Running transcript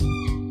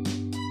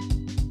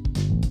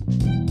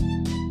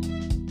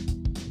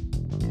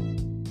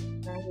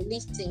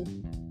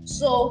meeting.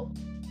 So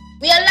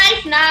we are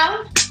live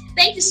now.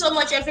 Thank you so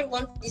much,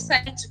 everyone, for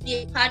deciding to be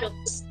a part of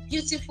this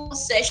beautiful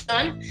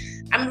session.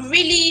 I'm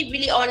really,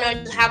 really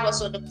honored to have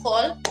us on the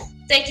call.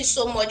 Thank you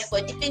so much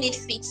for deeming it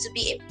fit to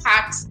be a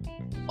part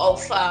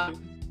of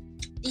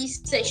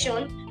this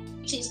session,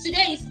 which is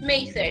today is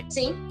May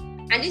 13th,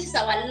 and this is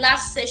our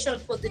last session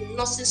for the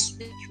Nurses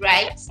Week,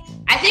 right?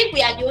 I think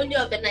we are the only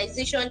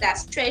organization that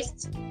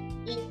stressed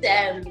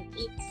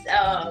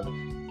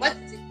what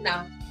is it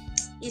now?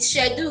 It's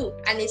schedule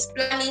and it's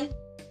planning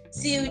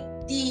till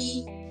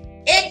the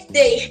 8th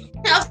day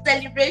of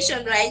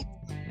celebration, right?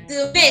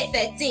 Till May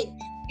 13th.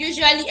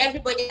 Usually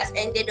everybody has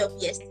ended up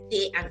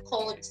yesterday and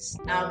called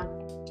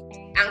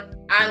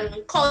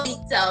and called it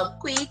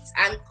quits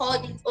and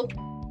called it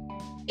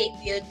okay,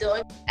 we are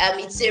done.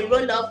 It's a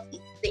roll up,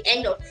 it's the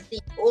end of the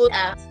whole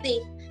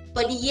thing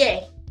for the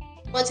year.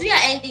 But we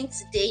are ending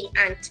today,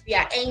 and we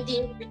are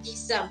ending with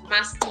this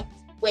massive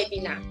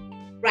webinar,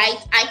 right?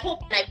 I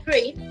hope and I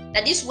pray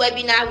that this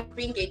webinar will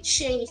bring a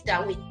change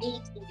that we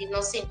need in the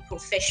nursing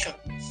profession,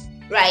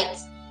 right?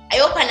 I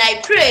hope and I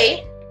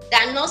pray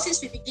that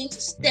nurses will begin to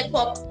step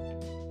up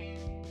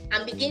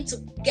and begin to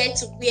get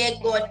to where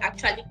God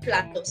actually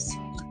planned us to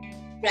be,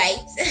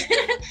 right?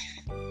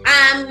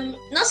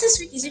 Nurses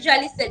Week is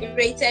usually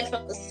celebrated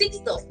from the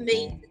 6th of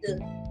May to the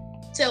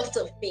 12th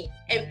of May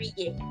every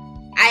year.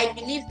 I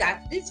believe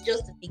that this is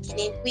just the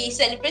beginning. We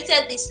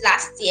celebrated this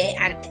last year,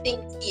 and I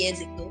think 2 years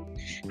ago.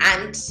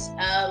 And 2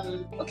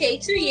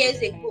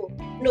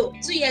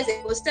 years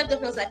ago, Step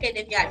Up Nurse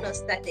Academy had not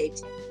started.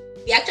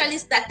 We actually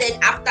started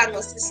after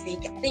Nurses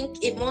Week. I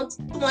think 2 months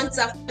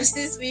after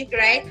Nurses Week,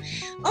 right?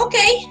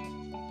 Okay,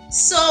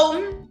 so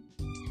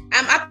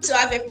I'm happy to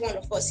have every one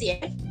of us here.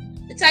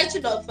 The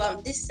title of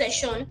this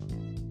session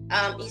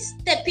is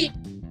Stepping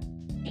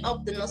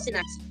Up the Nursing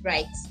Narrative,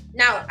 right?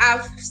 Now,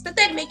 I've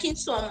started making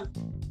some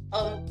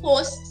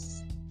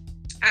posts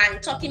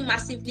and talking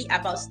massively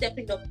about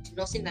stepping up the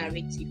nursing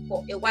narrative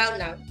for a while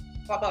now,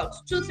 for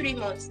about 2-3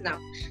 months now.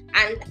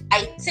 And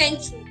I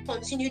intend to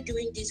continue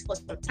doing this for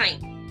some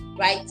time,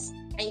 right?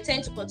 I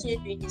intend to continue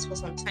doing this for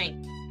some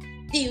time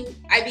till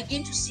I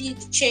begin to see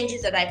the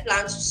changes that I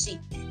plan to see.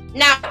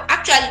 Now,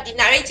 actually, the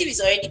narrative is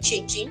already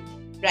changing,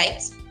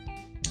 right?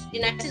 The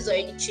narrative is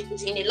already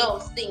changing. A lot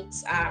of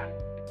things are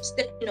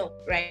stepping up,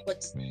 right?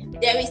 But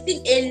there is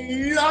still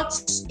a lot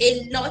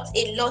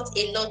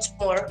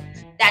more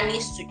that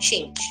needs to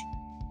change.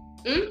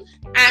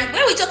 And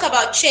when we talk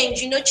about change,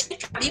 change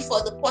can be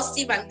for the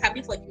positive and can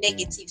be for the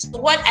negative. So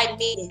what I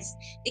mean is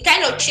the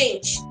kind of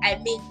change I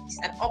mean is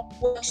an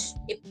upward,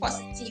 a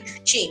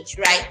positive change,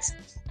 right?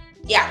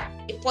 Yeah,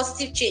 a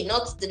positive change,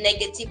 not the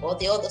negative or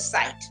the other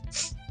side.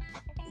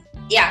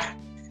 Yeah.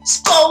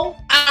 So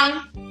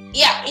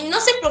in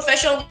nursing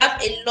profession, we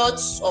have a lot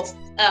of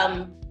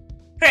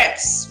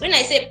perks. When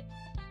I say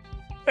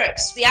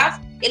perks, we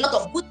have a lot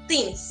of good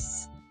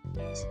things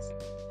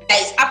that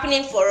is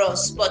happening for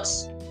us, but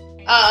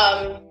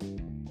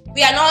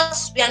we are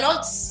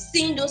not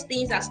seeing those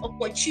things as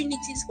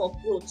opportunities for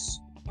growth.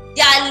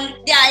 There are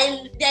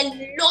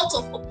a lot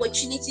of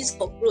opportunities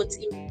for growth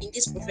in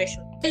this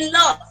profession. A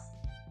lot.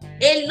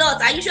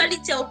 I usually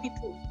tell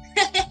people,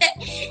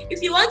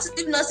 if you want to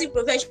do nursing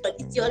profession,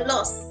 it's your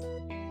loss,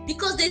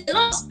 because there's a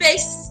lot of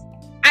space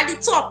at the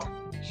top.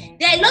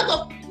 There are a lot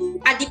of people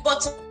at the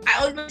bottom.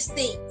 I always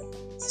say,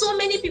 so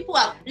many people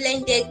are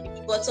blended with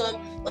the bottom.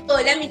 Oh,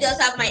 let me just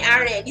have my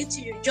RN. You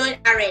two, you join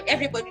RN.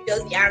 Everybody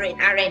does the RN.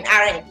 And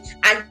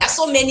there are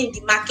so many in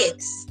the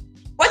market.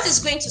 What is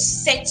going to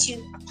set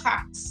you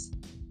apart?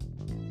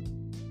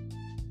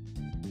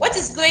 What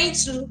is going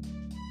to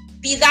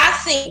be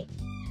that thing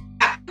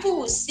that people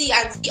will see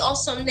and see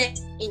awesomeness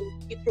in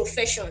the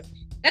profession?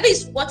 That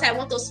is what I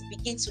want us to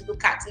begin to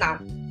look at now.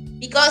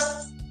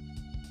 Because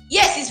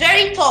yes, it's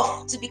very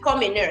tough to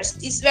become a nurse.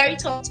 It's very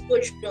tough to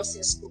go through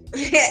nursing school.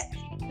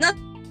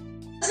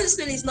 Nursing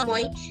school is not for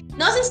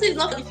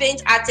the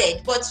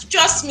faint-hearted. But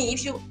trust me,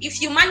 if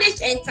you manage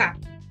to enter,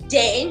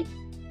 then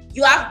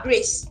you have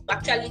grace to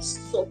actually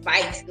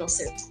survive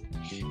nursing school.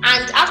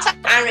 And after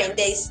RN,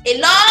 there's a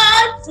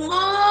lot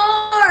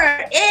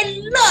more.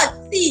 A lot.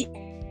 See,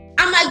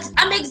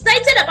 I'm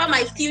excited about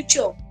my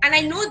future, and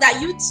I know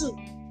that you too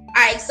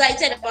are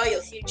excited about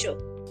your future.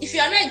 If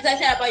you are not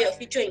excited about your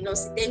future in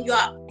nursing, then you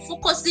are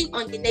focusing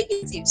on the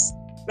negatives,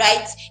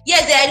 right?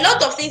 Yes, there are a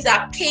lot of things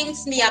that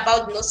pains me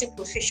about the nursing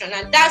profession,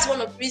 and that's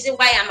one of the reasons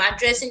why I'm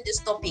addressing this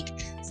topic,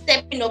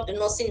 stepping up the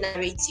nursing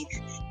narrative.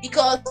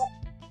 Because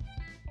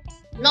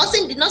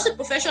the nursing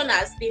profession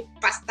has been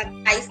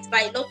bastardized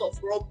by a lot of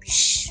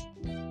rubbish.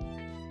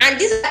 And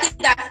this is thing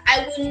that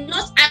I will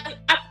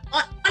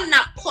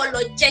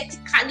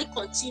unapologetically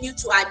continue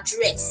to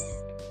address.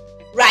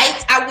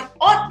 Right?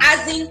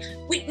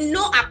 With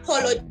no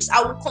apologies,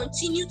 I will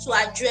continue to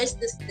address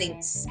these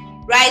things.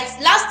 Right?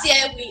 Last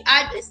year we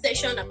had a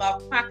session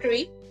about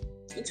quackery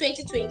in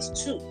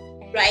 2022,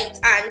 right?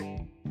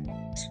 And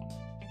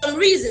some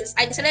reasons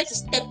I decided to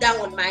step down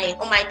on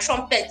my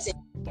trumpet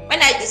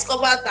when I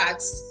discovered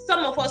that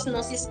some of us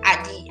nurses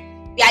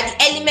we We are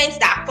the elements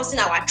that are causing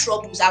our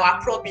troubles,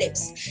 our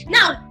problems.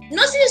 Now,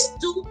 nurses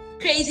do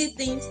crazy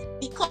things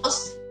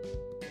because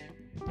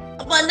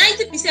about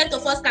 90%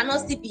 of us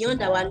cannot see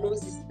beyond our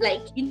noses.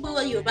 Like, you know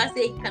what Yoruba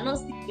say, you cannot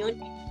see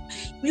beyond.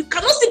 You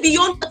cannot see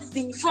beyond what is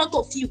in front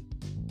of you.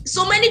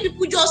 So many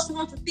people just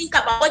want to think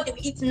about what they will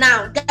eat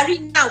now, garri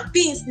now,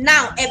 beans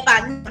now,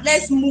 eba now,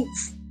 let's move.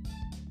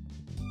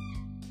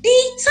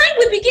 The time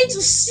we begin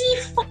to see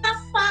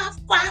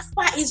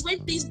far is when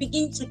things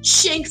begin to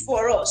change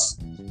for us.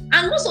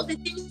 And most of the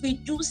things we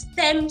do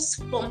stems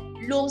from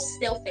low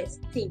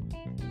self-esteem.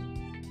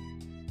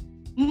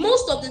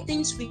 Most of the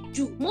things we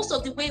do, most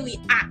of the way we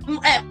act,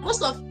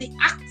 most of the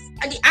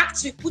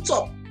acts we put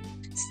up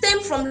stem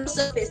from low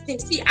self-esteem.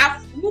 See,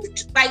 I've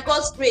moved by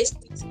God's grace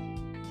with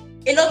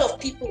a lot of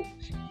people.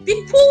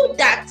 People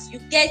that you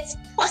get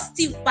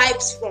positive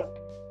vibes from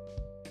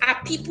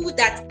are people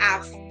that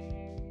have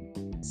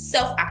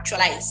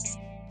self-actualized.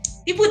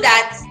 People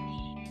that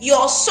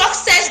your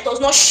success does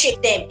not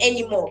shake them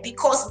anymore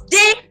because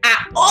they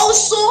are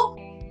also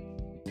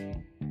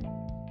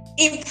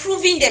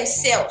improving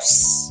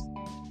themselves.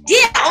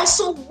 They are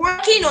also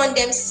working on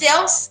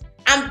themselves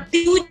and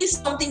building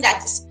something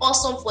that is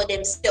awesome for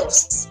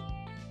themselves.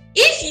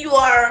 If you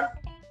are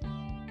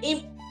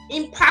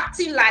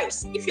impacting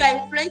lives, if you are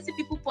influencing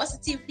people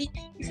positively,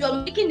 if you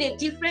are making a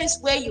difference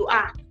where you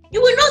are,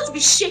 you will not be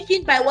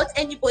shaken by what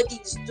anybody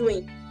is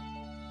doing.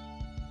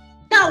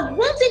 Now,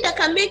 one thing that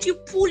can make you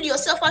pull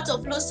yourself out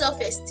of low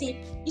self-esteem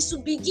is to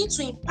begin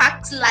to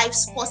impact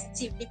lives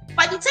positively.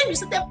 By the time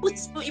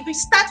if you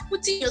start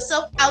putting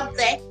yourself out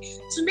there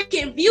to make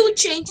a real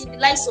change in the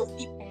lives of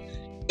people,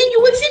 then you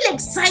will feel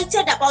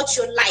excited about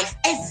your life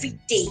every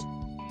day.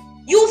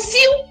 You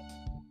feel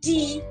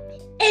the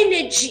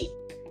energy.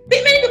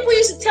 Many people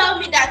used to tell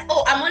me that,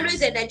 oh, I'm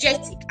always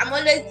energetic, I'm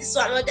always this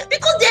one, I'm always that,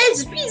 because there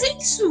is reason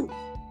to.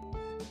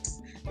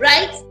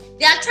 Right?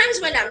 There are times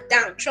when I'm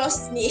down,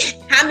 trust me.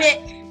 I'm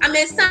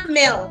a sun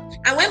male,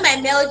 and when my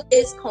male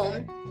days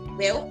come,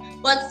 well,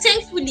 but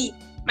thankfully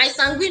my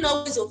sanguine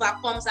always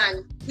overcomes,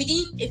 and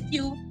within a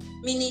few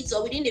minutes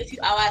or within a few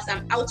hours,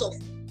 I'm out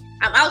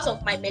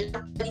of my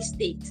melancholy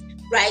state.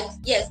 Right?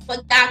 Yes,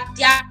 but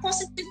there are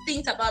positive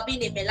things about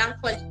being a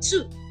melancholy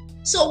too.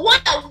 So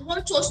what I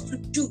want us to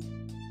do,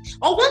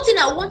 or one thing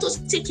I want us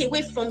to take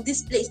away from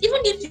this place,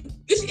 even if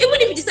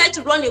you decide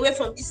to run away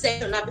from this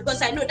section now,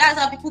 because I know that's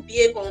how people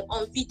behave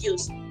on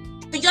videos.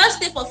 We just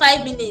stay for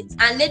 5 minutes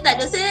and later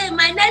they'll say, hey,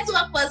 my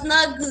network was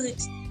not good.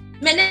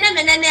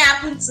 Menene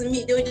happened to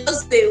me. They will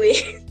just stay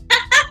away.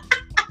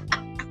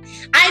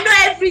 I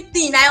know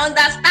everything. I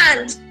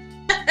understand.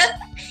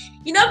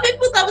 You know,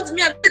 people come to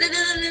me and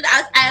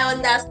I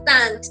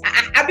understand.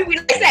 I mean, when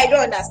I say I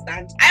don't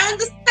understand, I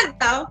understand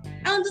now.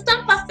 I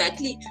understand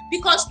perfectly,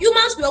 because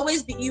humans will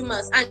always be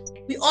humans and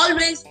we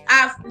always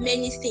have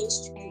many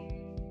things to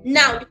do.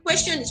 Now, the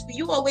question is, will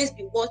you always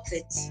be worth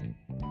it?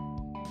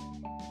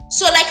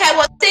 So, like I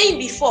was saying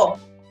before,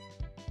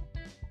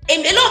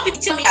 a lot of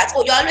people tell me that,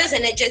 oh, you're always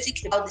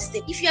energetic about this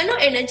thing. If you're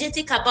not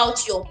energetic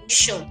about your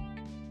mission,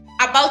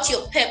 about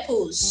your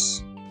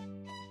purpose,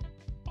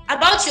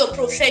 about your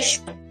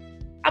profession,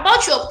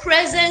 about your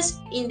presence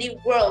in the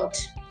world,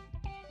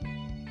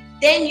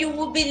 then you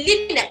will be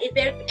living a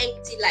very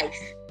empty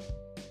life.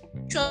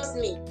 Trust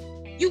me.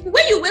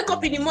 When you wake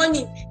up in the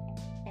morning,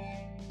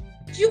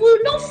 you will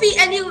not feel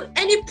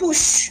any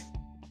push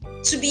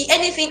to be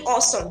anything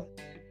awesome.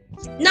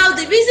 Now,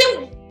 the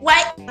reason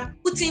why I'm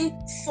putting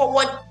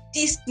forward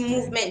this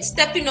movement,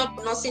 stepping up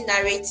nursing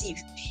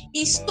narrative,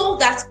 is so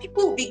that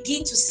people will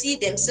begin to see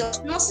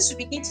themselves, nurses will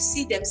begin to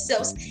see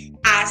themselves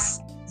as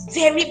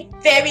very,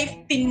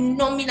 very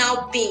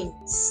phenomenal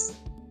beings.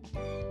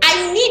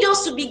 I need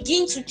us to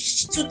begin to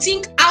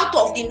think out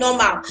of the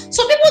normal.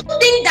 So people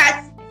think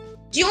that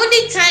the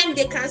only time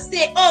they can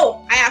say,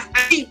 oh, I have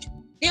achieved,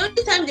 the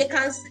only time they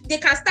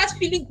can start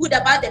feeling good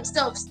about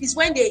themselves is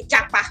when they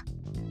japa.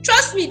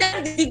 Trust me,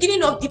 that's the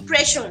beginning of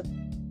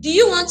depression. Do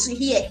you want to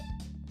hear?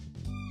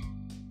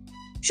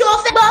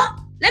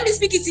 Let me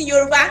speak it in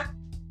Yoruba.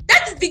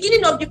 That is the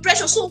beginning of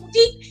depression. So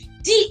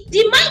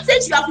the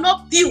mindset you have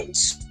not built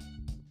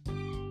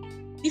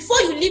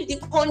before you leave the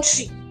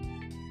country,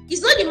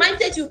 it's not the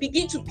mindset you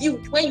begin to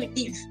build when you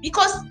leave,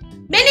 because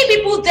many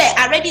people there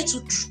are ready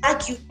to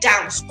drag you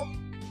down. So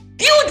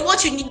build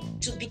what you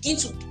need to begin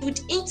to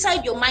build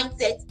inside your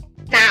mindset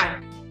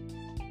now.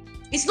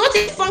 It's not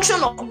a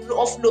function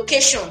of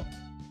location,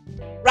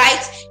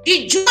 right?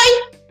 The joy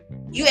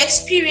you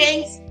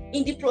experience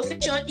in the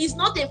profession is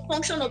not a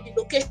function of the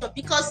location,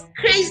 because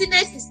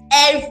craziness is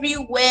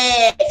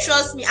everywhere.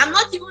 Trust me, I'm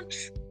not even,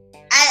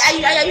 I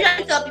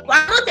usually tell people,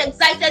 I'm not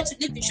excited to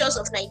leave the shores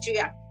of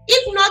Nigeria,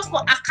 if not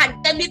for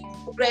academic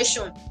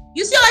progression.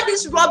 You see all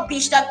this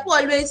rubbish that people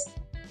always,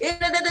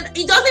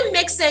 it doesn't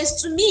make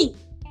sense to me,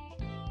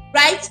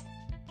 right?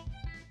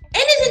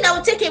 Anything that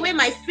will take away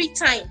my free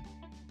time,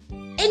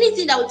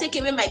 anything that will take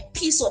away my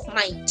peace of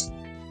mind,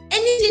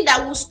 anything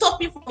that will stop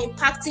me from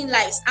impacting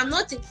lives, I'm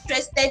not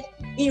interested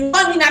in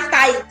running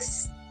after it.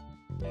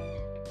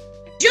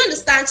 Do you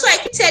understand? So I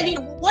keep telling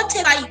you,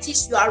 whatever it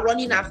is you are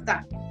running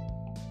after,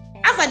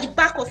 have at the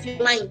back of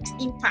your mind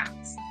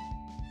impact.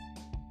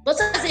 But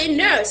as a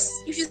nurse,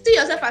 if you see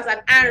yourself as an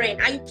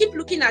RN and you keep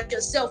looking at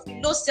yourself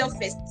with low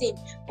self-esteem,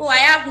 oh, I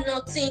have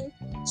nothing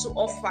to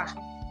offer,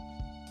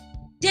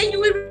 then you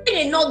will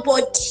remain a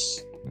nobody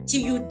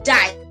till you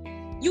die.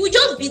 You will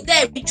just be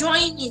there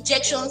withdrawing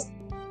injections,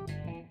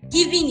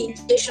 giving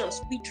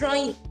injections,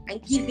 withdrawing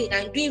and giving,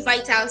 and doing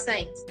vital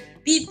signs,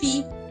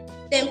 BP,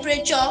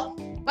 temperature,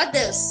 what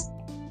else?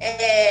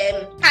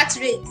 Heart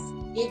rate,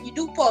 you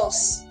do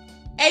pulse.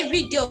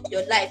 Every day of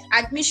your life,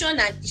 admission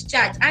and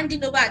discharge,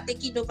 handing over and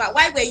taking over.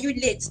 Why were you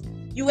late?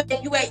 You were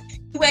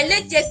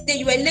late yesterday,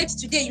 you were late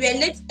today, you were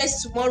late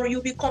next tomorrow.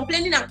 You'll be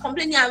complaining and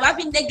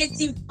having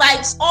negative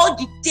vibes all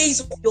the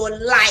days of your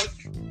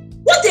life.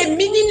 What a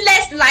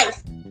meaningless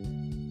life.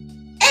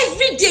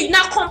 Every day you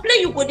now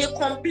complain, you go dey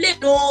complain.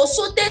 No,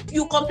 so then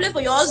you complain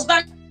for your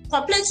husband,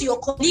 complain to your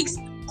colleagues,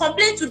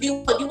 complain to the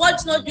world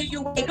is not doing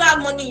you. You don't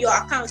have money in your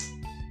account.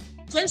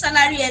 When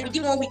salary and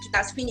within 1 week it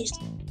has finished.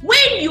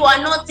 When you are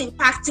not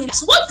impacting,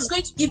 so what is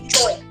going to give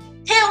joy?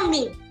 Tell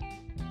me.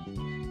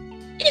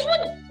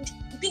 Even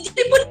the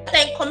people that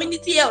are in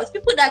community health,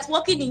 people that are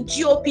working in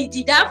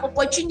GOPD, that have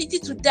opportunity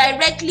to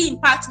directly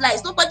impact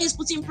lives. Nobody is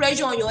putting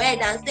pressure on your head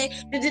and saying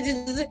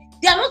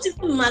they are not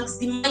even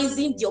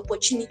maximizing the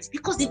opportunity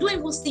because they don't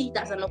even see it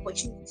as an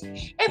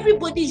opportunity.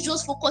 Everybody is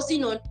just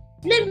focusing on,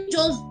 let me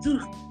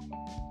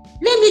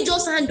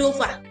just hand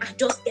over and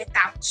just get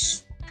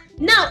out.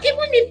 Now,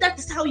 even if that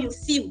is how you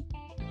feel,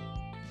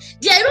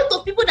 there are a lot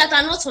of people that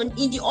are not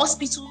in the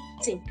hospital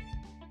thing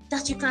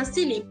that you can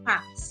still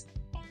impact.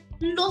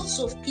 Lots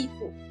of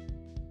people.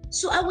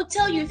 So I would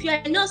tell you, if you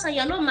are a nurse and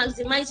you are not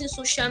maximizing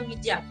social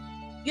media,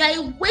 you are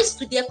a waste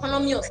to the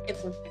economy of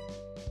heaven.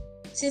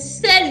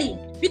 Sincerely,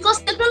 because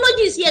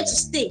technology is here to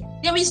stay.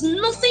 There is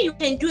nothing you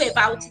can do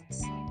about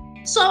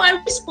it. So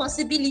our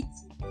responsibility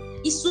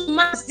is to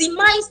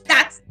maximize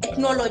that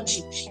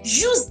technology.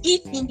 Use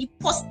it in the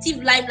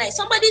positive limelight.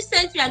 Somebody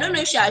sent me, I don't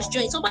know if she has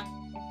joined, somebody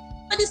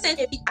sent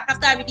a bit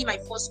after reading my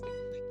first book.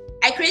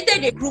 I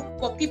created a group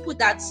for people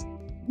that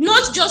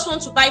not just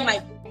want to buy my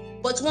book,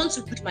 but want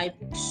to read my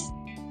books,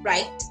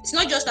 right? It's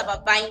not just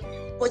about buying,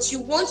 but you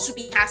want to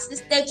be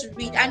assisted to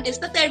read. And they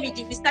started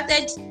reading. We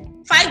started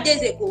 5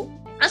 days ago.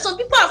 And some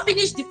people have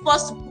finished the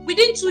first book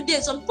within 2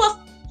 days.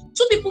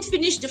 Two people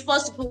finished the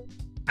first book.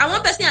 And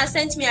one person has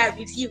sent me a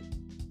review.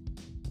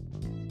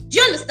 Do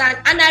you understand?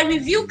 And a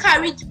review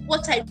carried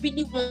what I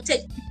really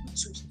wanted people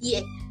to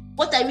hear,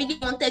 what I really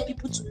wanted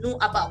people to know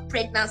about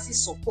pregnancy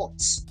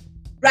support,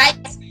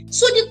 right?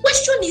 So the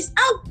question is,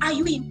 how are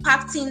you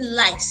impacting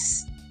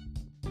lives?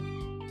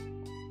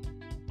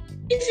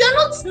 If you're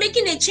not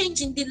making a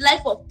change in the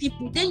life of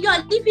people, then you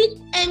are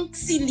living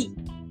emptily.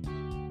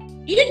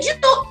 You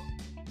know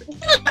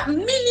that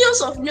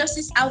millions of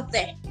nurses out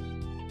there,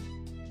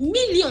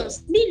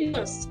 millions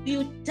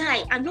will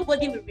die and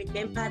nobody will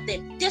remember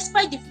them,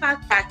 despite the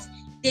fact that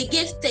they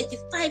gave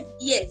 35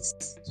 years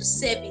to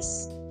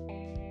service.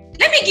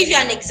 Let me give you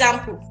an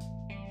example.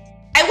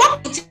 I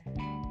work in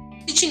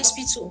teaching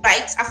hospital,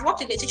 right? I've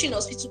worked in the teaching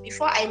hospital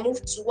before I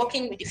moved to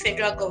working with the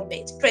federal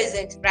government,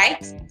 present,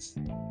 right?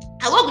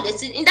 I work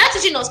with in that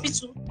teaching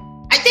hospital.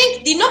 I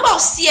think the number of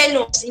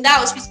CNOs in that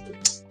hospital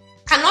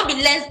cannot be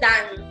less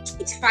than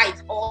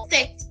 25 or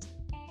 30.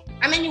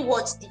 How many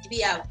wards did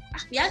we have?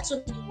 We had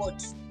so many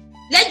wards.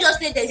 Let's just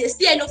say there's a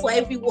CNO for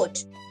every ward,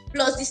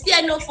 plus the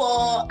CNO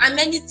for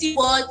amenity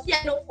ward,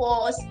 CNO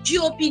for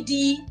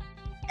GOPD,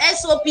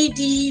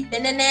 SOPD,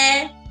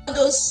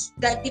 those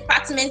the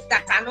departments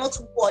that are not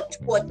ward,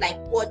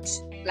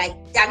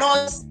 like they're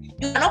not.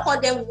 You cannot call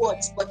them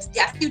wards, but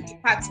they are still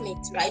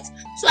departments, right?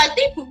 So I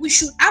think we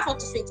should have up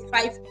to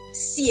 25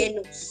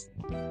 CNOs.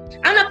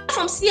 And apart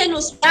from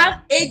CNOs, we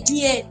have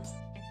ADNs.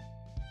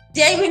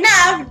 Then we now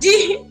have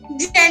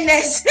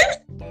DNS.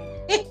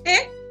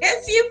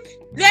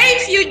 Very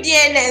few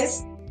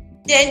DNS.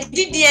 Then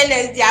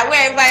DDNS, they are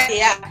wherever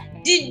they are.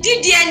 The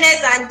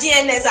DDNS and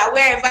DNS are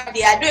wherever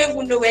they are. I don't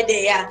even know where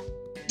they are.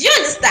 Do you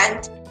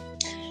understand?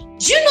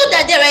 Do you know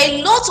that there are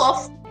a lot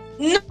of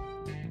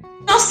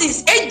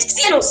nurses,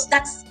 CNOs,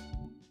 that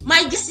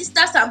my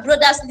sisters and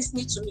brothers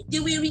listening to me, they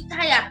will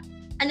retire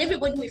and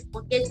everybody will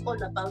forget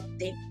all about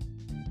them.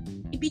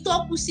 If it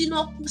all pussy,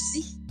 not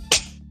pussy.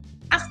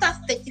 After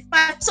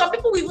 35, some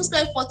people will even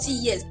spend 40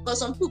 years because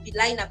some people be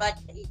lying about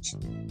their age.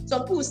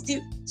 Some people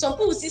still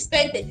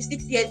spend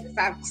 36 years in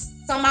service.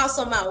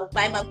 Somehow,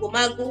 by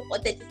mago, or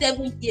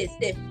 37 years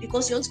there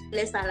because you want to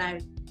collect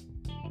salary.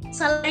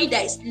 Salary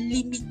that is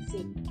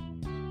limiting.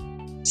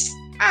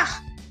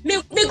 May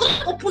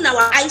God open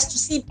our eyes to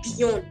see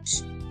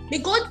beyond. May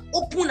God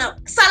open our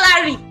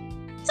salary.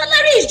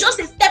 Salary is just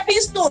a stepping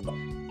stone.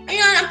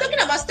 And I'm talking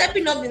about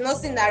stepping up the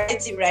nursing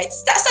narrative, right?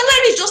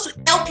 Salary is just to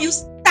help you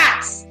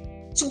start,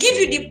 to give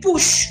you the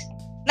push.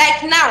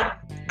 Like now,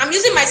 I'm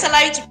using my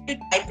salary to build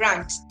my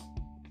brand.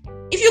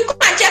 If you come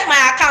and check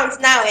my account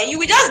now, you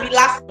will just be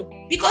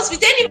laughing because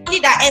with any money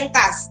that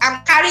enters,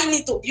 I'm carrying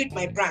it to build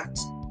my brand.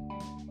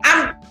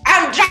 I'm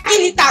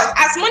dragging it out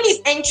as money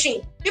is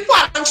entering. People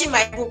are launching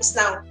my books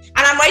now, and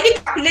I'm already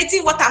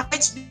calculating what I'm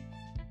going to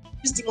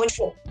use the money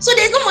for. So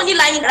there's no money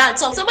lying around.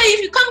 So somebody,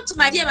 if you come to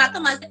my DM and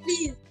come and say,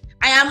 please,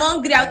 I am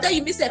hungry, I'll tell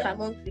you, myself, I'm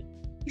hungry.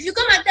 If you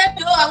come and tell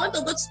me, oh, I want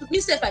to go to school,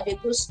 myself, I dey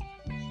go school.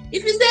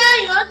 If you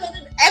say you want to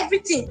do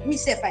everything,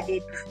 myself, I dey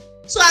do.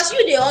 So as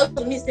you, they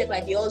also, myself,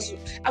 I dey also.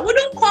 I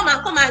wouldn't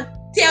come and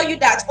tell you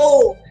that,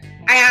 oh,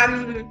 I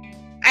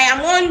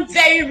am one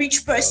very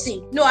rich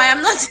person. No, I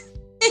am not.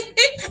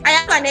 I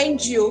have an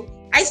NGO.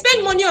 I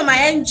spend money on my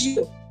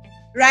NGO,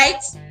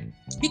 right?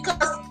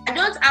 Because I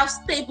don't have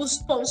stable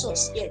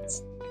sponsors yet.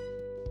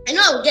 I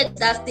know I will get to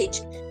that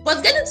stage.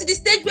 But getting to the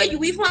stage where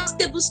you even have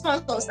stable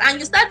sponsors and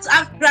you start to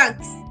have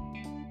grants,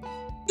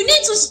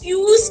 you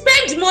will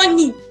spend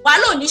money.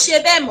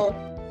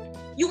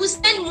 You will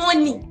spend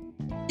money.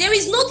 There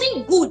is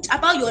nothing good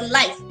about your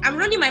life. I'm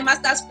running my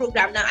master's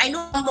program now. I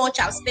know how much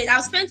I've spent.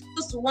 I've spent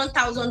close to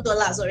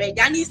 $1,000 already.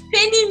 And he's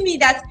paying me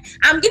that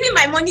I'm giving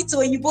my money to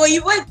Oyibo.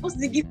 Oyibo is supposed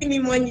to be giving me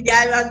money. They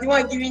are the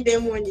one giving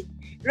them money.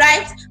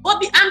 Right?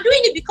 But I'm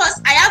doing it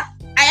because I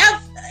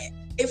have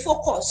a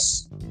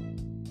focus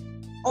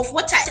of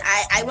what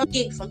I want to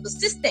gain from the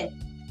system.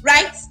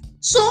 Right?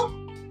 So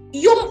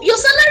your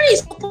salary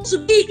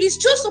is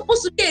just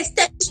supposed to be a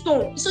stepping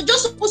stone. It's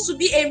just supposed to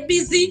be a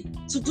reason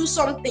to do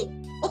something.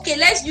 Okay,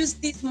 let's use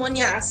this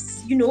money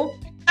as,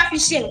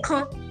 efficient.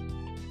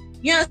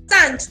 You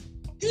understand?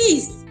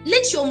 Please,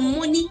 let your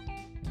money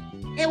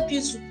help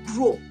you to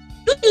grow.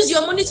 Don't use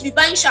your money to be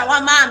buying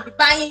shawarma and be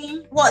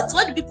buying what?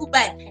 What do people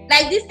buy?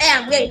 Like this hair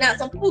I'm wearing now.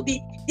 Some people their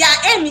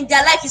aim in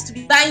their life is to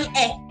be buying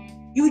hair.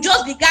 You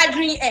just be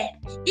gathering hair.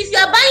 If you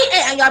are buying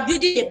hair and you are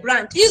building a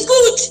brand, it's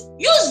good.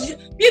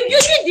 Be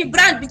building the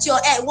brand with your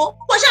hair. Well,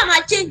 I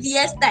might change the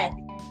hairstyle.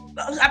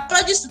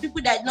 Apologies to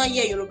people that don't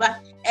hear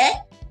Yoruba.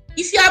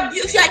 If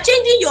you are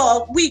changing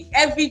your wig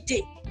every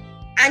day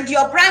and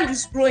your brand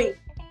is growing,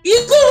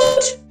 it's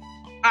good.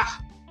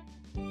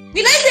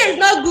 Will I say it's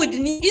not good?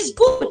 It's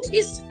good.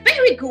 It's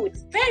very good.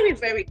 Very,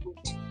 very good.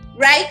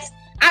 Right?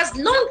 As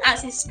long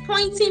as it's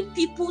pointing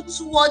people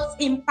towards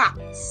impact.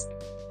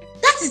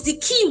 That is the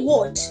key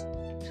word.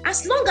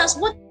 As long as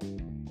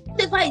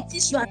whatever it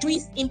is you are doing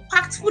is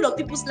impactful on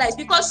people's lives,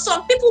 because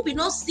some people will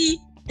not see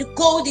the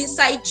gold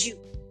inside you.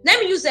 Let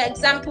me use the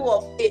example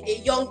of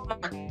a young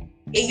man.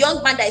 A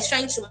young man that is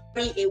trying to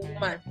marry a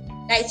woman,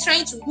 that is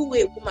trying to woo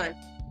a woman,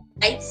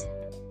 right?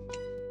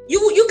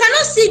 You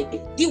cannot see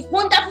the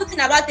wonderful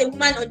thing about a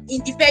woman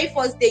in the very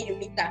first day you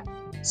meet her.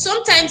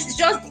 Sometimes it's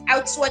just the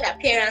outward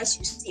appearance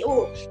you see.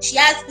 Oh, she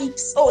has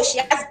hips. Oh, she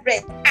has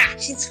breasts.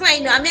 She's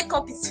fine. Her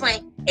makeup is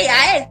fine. Hey, her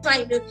hair is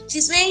fine.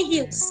 She's wearing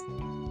heels.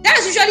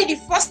 That's usually the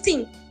first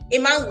thing a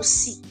man will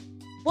see.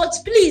 But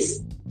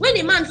please, when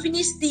a man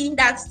finishes seeing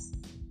that's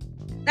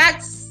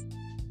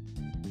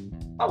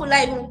what will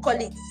I even call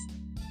it?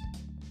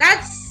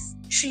 That's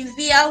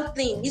trivial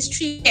thing. It's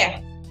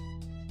trivial.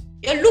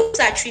 Your looks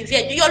are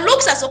trivial. Your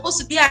looks are supposed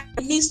to be a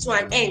means to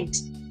an end.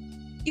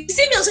 If you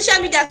see me on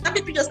social media,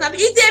 snapping pictures,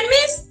 it's a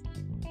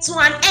means to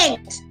an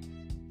end.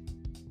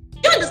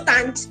 Do you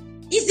understand?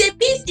 It's a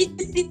means.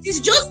 It is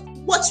just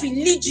what will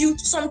lead you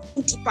to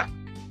something deeper.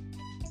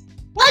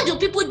 Why do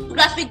people do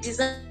graphic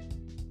design?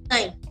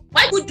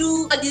 Why would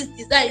do all these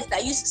designs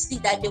that you used to see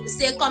that they will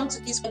say, come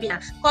to this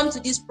webinar, come to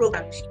this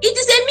program? It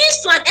is a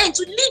means to an end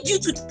to lead you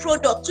to the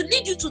product, to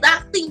lead you to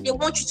that thing they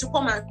want you to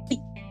come and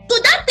see. So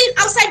that thing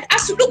outside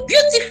has to look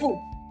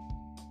beautiful.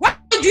 Why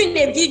are you doing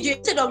a video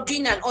instead of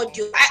doing an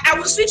audio? I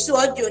will switch to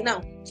audio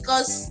now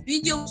because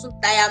video will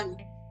tire me.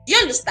 Do you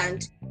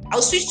understand?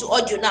 I'll switch to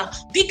audio now.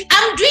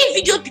 I'm doing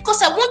video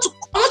because I want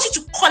you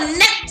to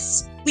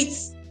connect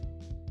with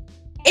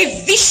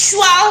a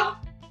visual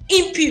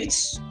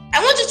input. I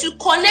want you to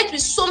connect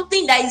with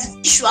something that is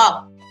visual.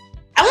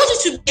 I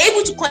want you to be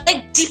able to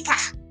connect deeper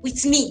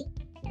with me,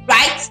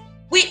 right?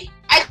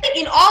 I think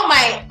in all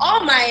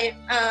my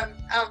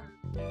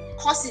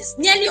courses,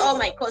 nearly all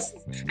my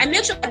courses, I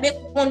make sure I make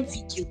one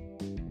video.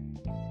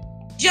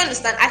 Do you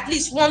understand? At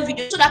least one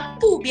video, so that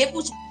people will be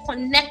able to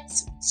connect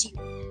with you.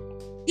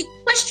 The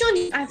question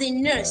is, as a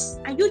nurse,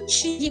 are you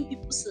changing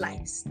people's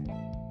lives?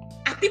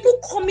 Are people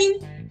coming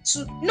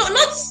to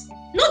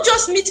not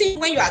just meeting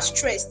when you are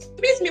stressed.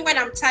 Meet me when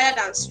I'm tired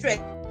and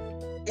stressed.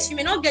 You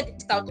may not get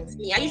it out of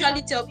me. I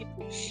usually tell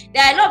people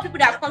there are a lot of people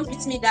that have come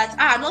with me that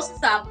nurses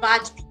are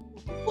bad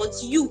people, but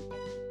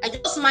I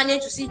just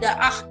manage to see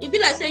that it be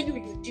like saying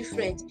you're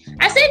different.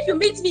 I say if you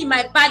meet me in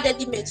my bad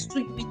elements too,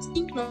 you will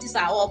think nurses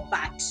are all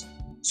bad.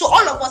 So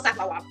all of us have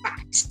our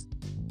bad,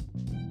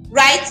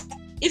 right?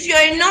 If you're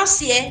a nurse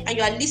here and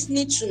you are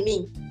listening to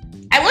me,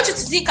 I want you to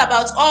think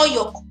about all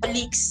your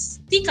colleagues,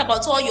 think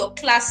about all your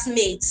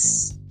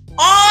classmates.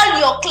 All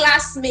your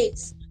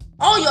classmates,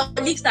 all your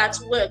colleagues at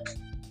work.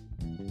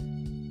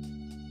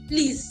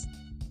 Please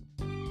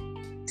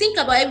think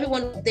about every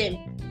one of them.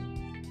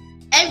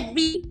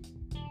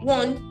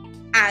 Everyone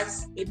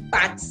has a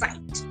bad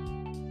side.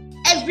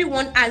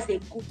 Everyone has a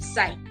good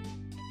side.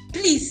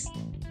 Please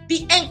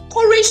be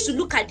encouraged to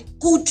look at the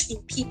good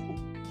in people.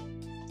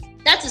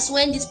 That is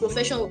when this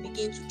profession will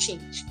begin to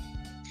change.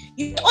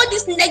 All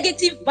these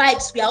negative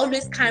vibes we are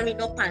always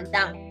carrying up and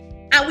down,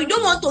 and we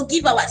don't want to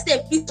give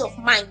ourselves peace of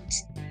mind.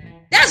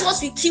 That's what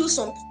will kill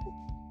some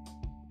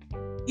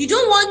people. You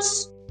don't want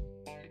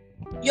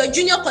your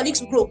junior colleagues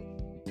to grow.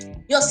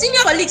 Your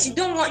senior colleagues, you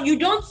don't want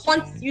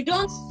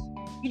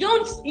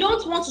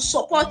to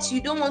support,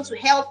 you don't want to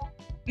help,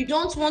 you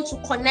don't want to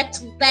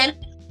connect with them,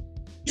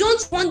 you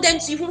don't want them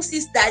to even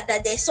see that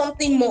there's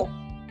something more.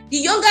 The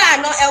younger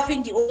are not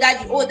helping the older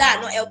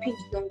are not helping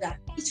the younger.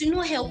 It will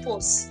not help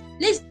us.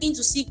 Let's begin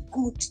to see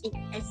good in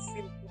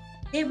everyone.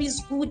 There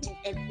is good in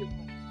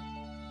everyone.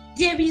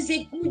 There is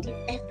a good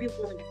in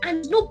everyone,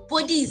 and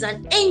nobody is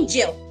an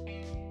angel.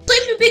 So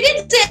if you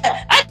begin to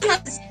say,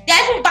 nurses, they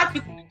are even bad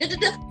people.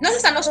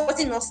 Nurses are not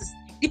supporting nurses.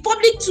 The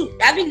public too,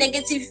 they're having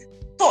negative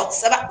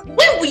thoughts about.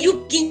 When will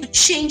you begin to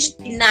change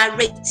the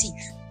narrative?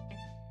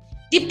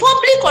 The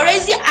public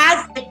already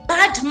has a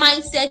bad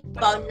mindset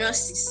about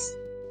nurses.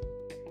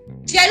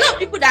 There are a lot of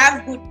people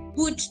that have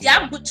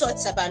good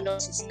thoughts about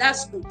nurses.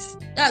 That's good,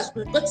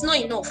 but it's not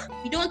enough.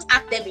 We don't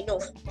have them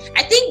enough.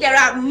 I think there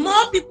are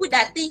more people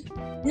that think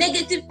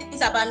negative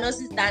things about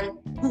nurses than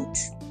good.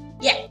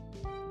 Yeah.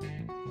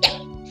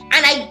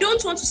 And I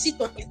don't want to sit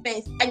on the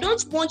fence. I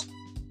don't want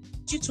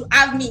you to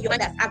have me you're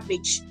that's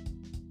average.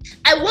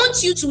 I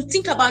want you to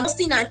think about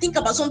nothing and think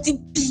about something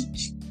big.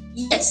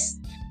 Yes.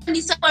 And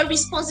it's our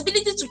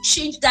responsibility to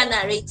change that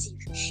narrative.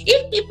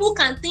 If people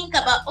can think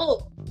about,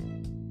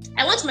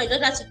 I want my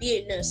daughter to be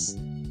a nurse,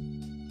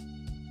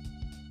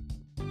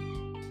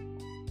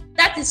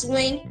 that is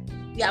when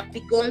we have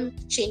begun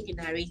to change the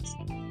narrative.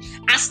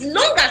 As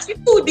long as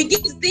people will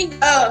begin to think,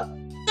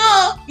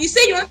 no, you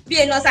say you want to be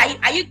a nurse,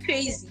 are you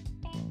crazy?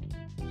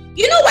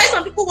 You know why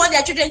some people want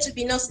their children to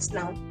be nurses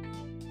now?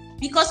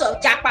 Because of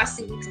Japa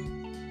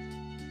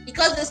syndrome.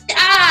 Because they say,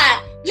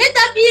 let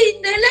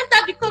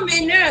her become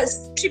a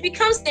nurse. She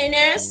becomes a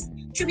nurse,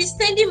 she'll be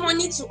sending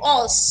money to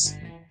us,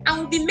 and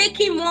we'll be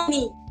making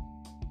money.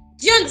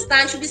 Do you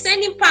understand? She'll be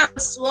sending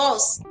pounds to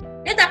us.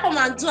 Let her come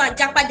and do and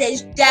Japa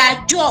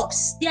their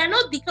jobs. They are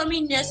not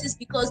becoming nurses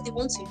because they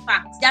want to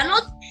impact. They are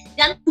not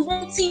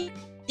wanting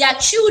their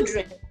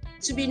children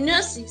to be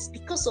nurses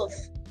because of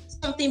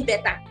something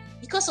better,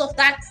 because of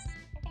that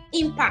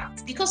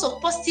impact, because of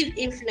positive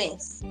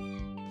influence.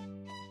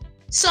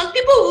 Some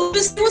people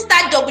will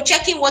start double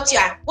checking what you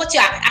are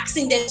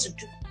asking them to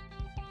do.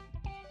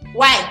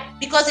 Why?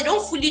 Because they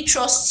don't fully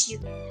trust you.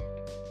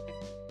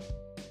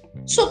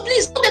 So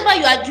please, whatever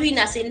you are doing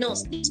as a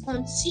nurse, please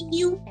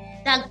continue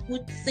that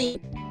good thing.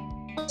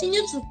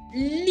 Continue to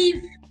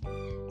leave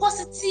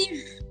positive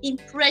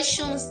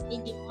impressions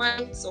in the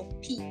minds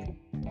of people.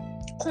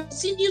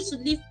 Continue to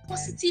leave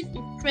positive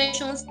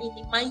impressions in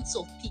the minds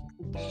of people.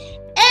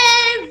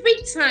 Every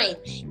time,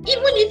 even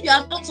if you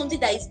have done something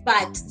that is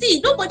bad,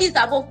 see, nobody is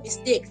above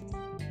mistakes.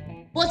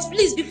 But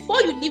please,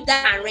 before you leave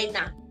that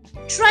arena,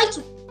 try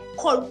to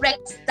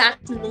correct that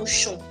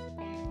notion.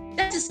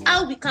 That is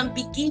how we can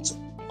begin to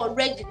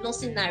correct the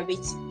nursing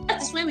narrative.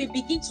 That is when we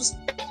begin to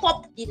step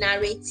up the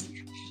narrative.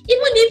 Even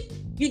if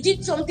you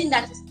did something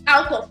that is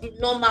out of the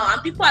normal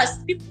and people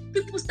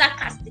start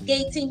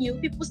castigating you,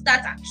 people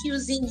start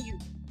accusing you,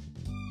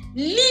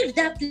 leave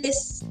that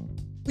place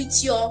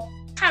with your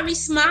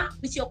charisma,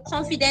 with your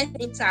confidence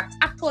intact.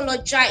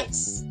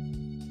 Apologize.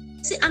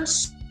 Say, I'm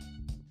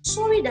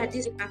sorry that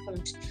this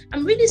happened.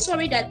 I'm really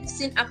sorry that this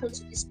thing happened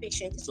to this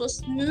patient. It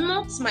was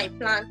not my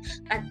plan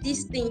that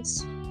these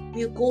things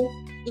will go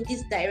in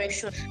this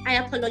direction. I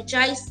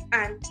apologize,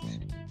 and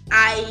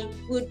I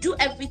will do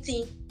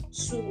everything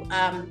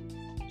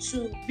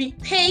to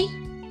repay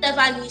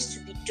whatever needs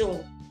to be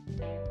done.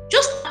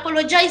 Just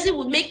apologizing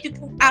will make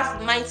people have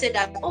the mindset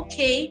that,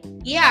 okay,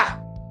 yeah,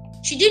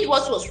 she did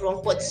what was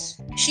wrong, but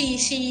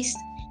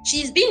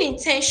she's been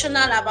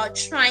intentional about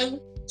trying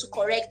to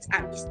correct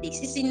her mistakes.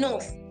 It's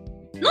enough.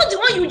 Not the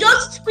one you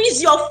just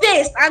squeeze your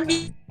face and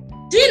be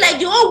doing like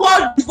the whole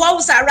world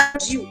revolves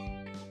around you.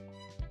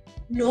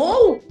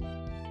 No,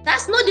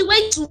 that's not the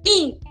way to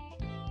win.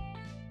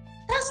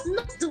 That's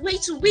not the way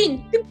to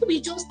win. People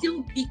will just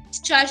still be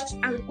discharged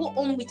and go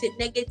on with a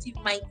negative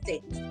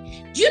mindset.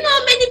 Do you know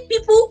how many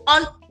people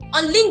on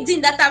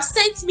LinkedIn that have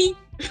sent me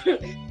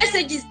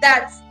messages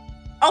that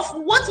of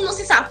what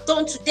nurses have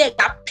done to them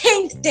that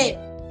pained them,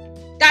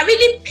 that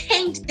really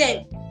pained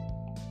them?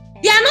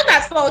 They are not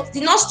at fault.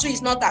 The nursery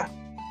is not at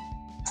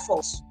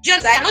fault.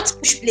 Just I cannot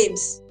push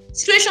blames.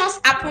 Situations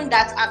happen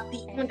that are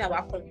beyond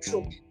our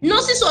control.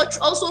 Nurses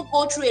also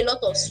go through a lot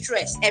of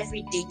stress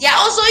every day. They are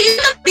also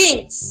human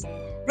beings,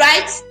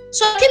 right?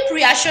 So keep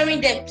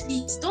reassuring them,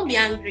 please don't be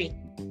angry.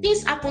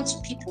 Things happen to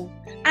people.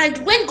 And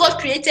when God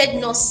created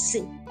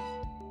nursing,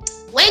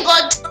 when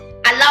God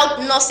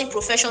allowed nursing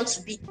profession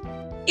to be,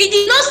 He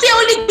did not say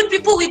only good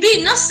people will be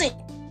in nursing.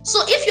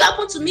 So if you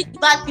happen to meet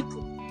bad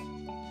people,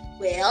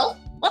 well,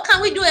 what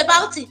can we do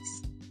about it,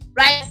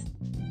 right?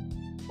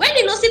 When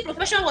the nursing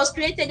profession was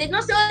created, they did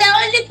not say, there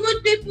are only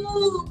good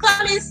people,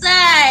 come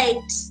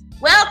inside,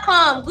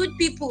 welcome, good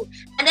people,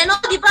 and then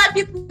all the bad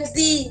people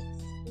exist.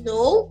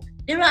 No,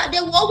 there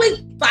were always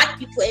bad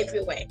people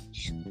everywhere.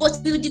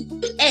 But with the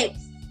good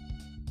eggs,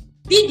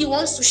 be the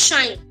ones to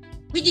shine.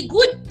 Be the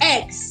good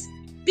eggs.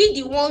 Be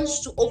the ones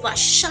to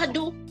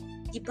overshadow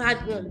the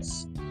bad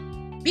ones.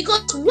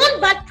 Because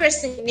one bad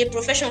person in a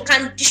profession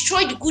can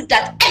destroy the good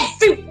that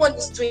everyone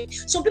is doing.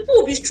 Some people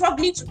will be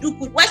struggling to do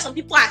good, while some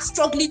people are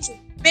struggling to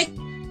make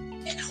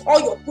all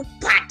your good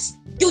bad.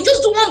 You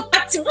just do one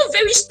bad thing, one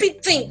very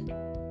stupid thing.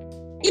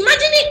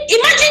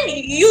 Imagine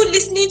you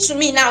listening to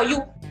me now.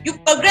 You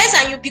progress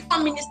and you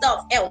become Minister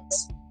of Health,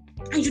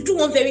 and you do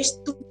one very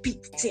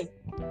stupid thing,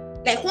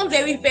 like one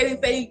very, very,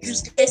 very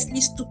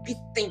uselessly stupid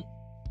thing,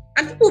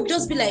 and people will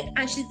just be like,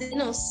 "And she's a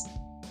nurse."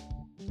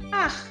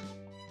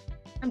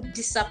 I'm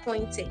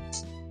disappointed.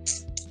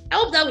 I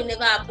hope that will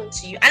never happen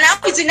to you, and I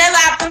hope it will never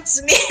happen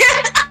to me.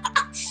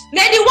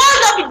 May the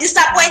world not be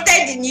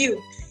disappointed in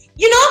you.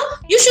 You know,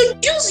 you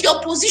should use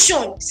your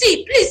position.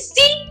 Please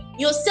see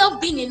yourself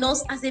being a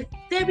nurse as a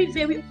very,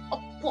 very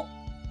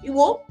you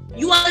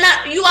are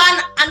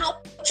an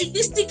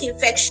opportunistic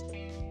infection,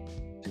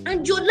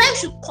 and your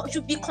life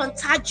should be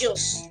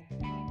contagious.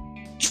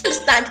 You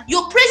understand?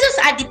 Your presence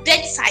at the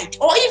bedside,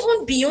 or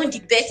even beyond the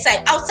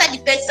bedside, outside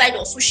the bedside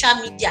on social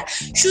media,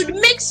 should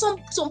make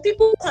some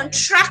people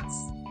contract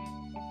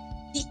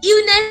the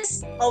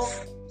illness of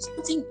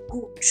something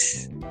good.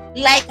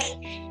 Like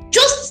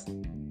just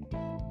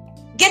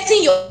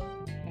getting your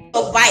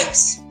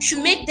vibes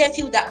should make them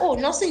feel that, oh,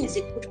 nursing is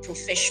a good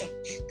profession.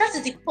 That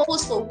is the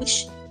purpose for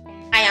which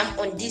I am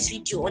on this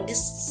video, on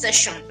this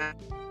session.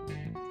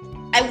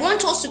 I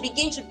want us to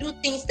begin to do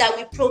things that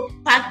will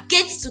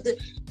propagate to the...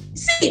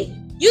 See,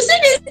 you see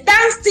this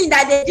dancing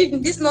that they did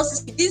in this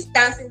nurses, this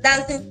dancing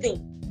thing.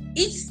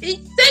 It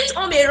sent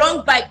on a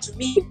wrong vibe to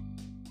me.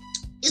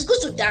 It's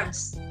good to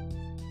dance.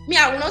 Me,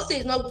 I will not say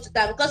it's not good to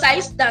dance because I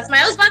used to dance. My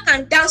husband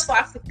can dance for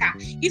Africa.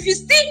 If you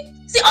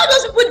see all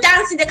those people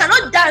dancing, they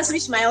cannot dance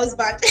with my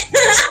husband.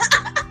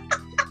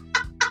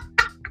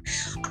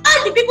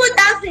 All the people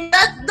dancing,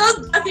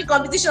 those dancing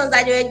competitions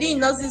that they were doing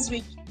nurses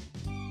week.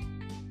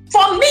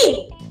 For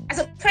me, as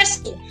a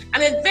person,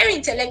 I'm a very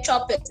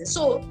intellectual person.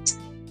 So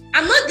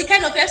I'm not the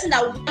kind of person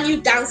that would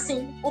value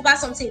dancing over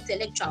something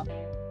intellectual.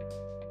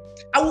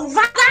 I would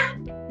rather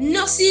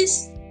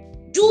nurses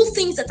do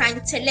things that are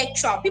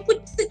intellectual.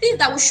 People see things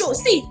that will show.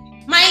 See,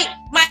 my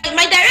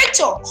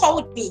director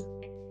called me.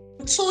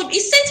 He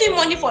sent me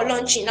money for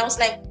launching. I was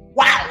like,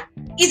 wow,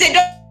 he's a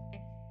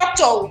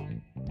doctor.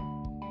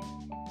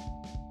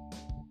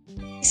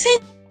 He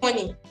sent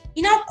money.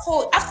 He now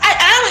called.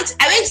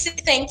 I went to say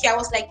thank you. I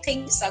was like,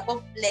 thank you, sir.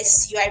 God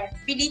bless you. I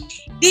really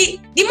the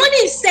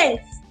money he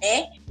sent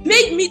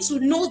made me to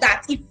know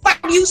that he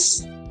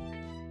values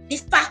the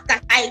fact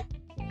that I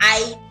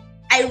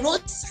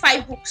wrote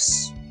 5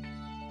 books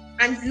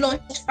and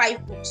launched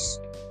 5 books.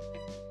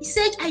 He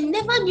said, I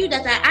never knew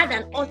that I had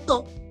an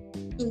author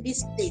in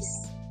this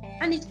place.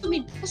 And he told me,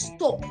 don't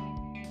stop.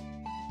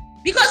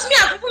 Because me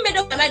and people made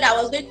up my mind that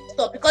I was going to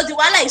stop because the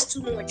wala is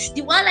too much.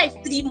 The wala is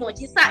 3 much.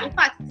 In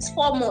fact, it's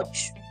 4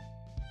 much.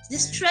 The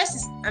stress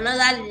is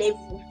another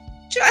level.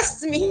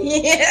 Trust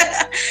me.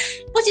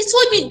 But he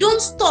told me,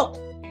 don't stop.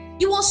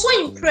 He was so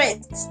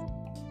impressed.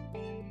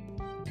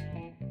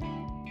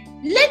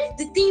 Let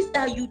the things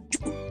that you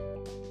do,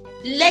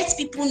 let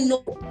people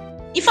know.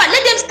 In fact,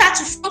 let them start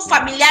to feel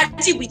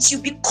familiarity with you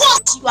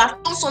because you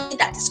have done something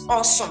that is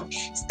awesome.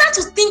 Start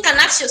to think and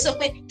ask yourself,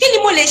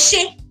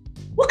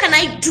 what can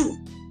I do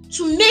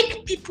to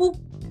make people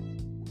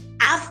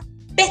have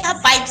better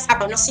vibes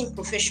about nursing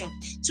profession?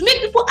 To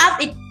make people have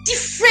a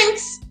different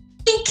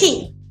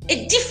thinking,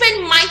 a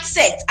different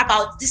mindset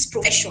about this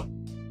profession.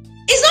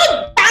 It's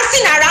not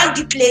dancing around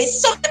the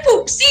place. Some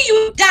people see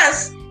you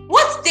dance.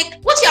 What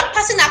you are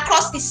passing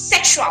across is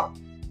sexual.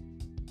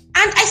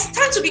 And I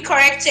stand to be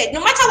corrected. No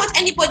matter what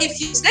anybody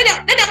feels, let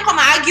them come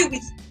and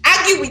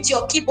argue with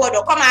your keyboard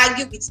or come and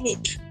argue with me.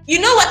 You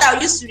know what I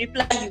will use to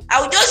reply you?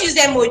 I will just use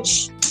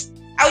emoji.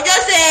 I will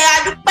just say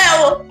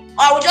or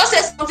I will just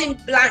say something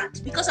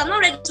bland because I'm not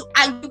ready to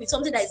argue with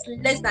something that is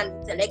less than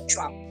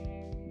intellectual.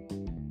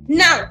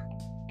 Now,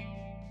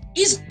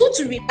 it's good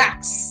to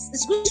relax.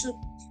 It's good to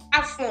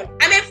have fun.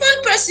 I'm a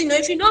fun person.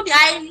 If you know me,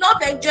 I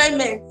love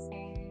enjoyment.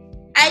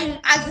 I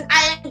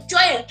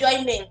enjoy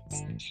enjoyment.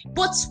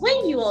 But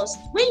when you are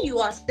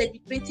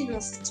celebrating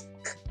us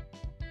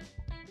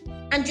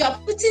and you are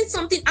putting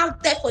something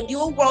out there for the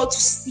whole world to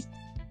see,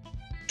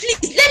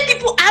 please let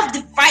people have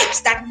the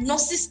vibes that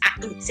nurses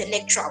are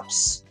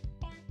intellectuals.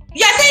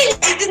 You are saying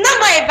it is not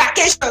more a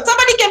vacation.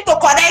 Somebody came to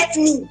correct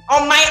me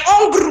on my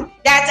own group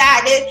that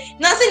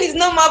nursing is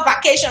no more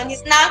vacation.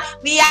 It's now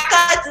we are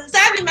called to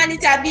serve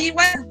humanity.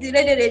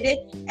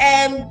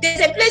 There's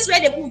a place where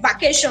they put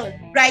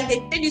vacation, right? They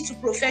take it to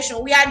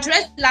profession. We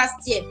addressed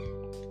last year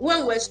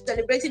when we were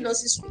celebrating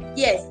nurses.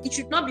 Yes, it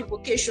should not be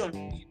vocation,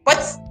 but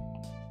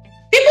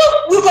people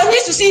will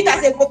continue to see it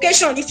as a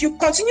vocation if you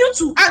continue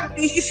to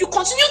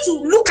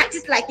look at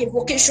it like a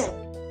vocation.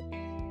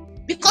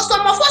 Because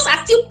some of us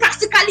are still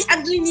practically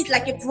handling it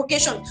like a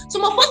vocation.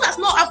 Some of us have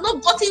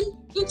not gotten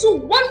into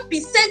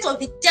 1% of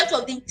the depth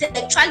of the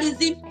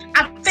intellectualism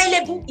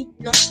available in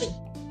nursing.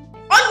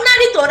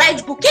 Ordinary to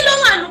write book. Can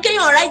you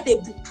write a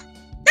book?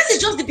 That is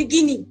just the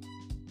beginning.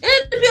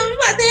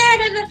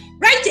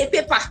 Write a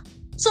paper.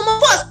 Some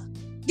of us,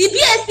 the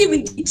BSc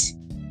we did,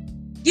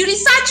 the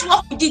research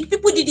work we did,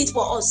 people did it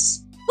for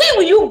us. When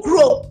will you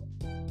grow?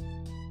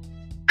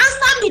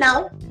 Answer me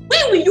now.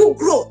 When will you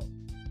grow?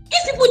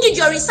 If people did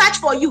your research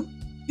for you,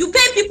 you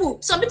pay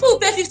people. Some people will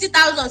pay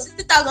 50,000,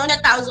 60,000,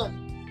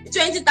 100,000,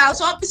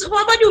 20,000.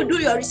 Somebody will do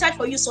your research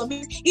for you. So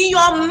in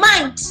your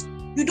mind,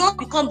 you don't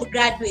become the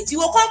graduate. You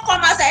will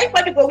come outside.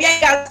 Everybody will wear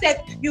gown.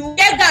 You will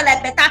wear gown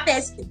like better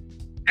person,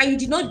 and you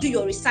did not do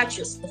your research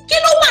yourself.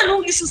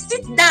 You should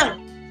sit down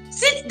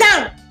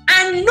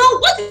and know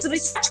what is the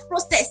research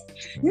process,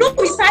 know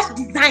research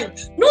design,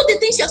 know the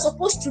things you're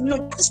supposed to know.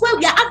 That's why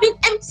we are having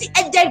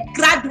empty-headed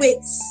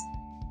graduates.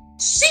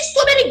 See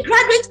so many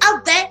graduates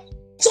out there.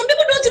 Some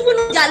people don't even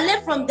know their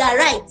left from their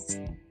right.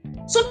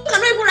 Some people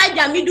cannot even write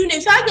their middle name.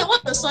 If you ask them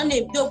what's the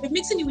surname, they'll be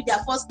mixing it with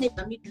their first name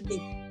and middle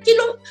name.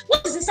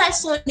 What is inside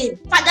surname?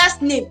 Father's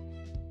name.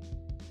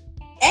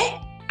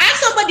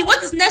 Ask somebody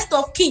what is next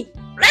of king.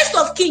 Rest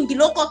of king, the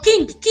local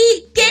king,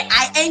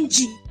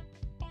 K-I-N-G.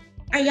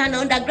 And you're an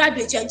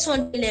undergraduate, you're in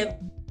Sunday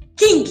level.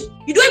 King,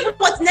 you don't even know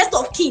what's next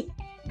of king.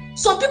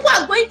 Some people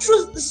are going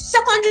through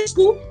secondary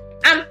school,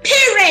 and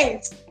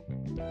parents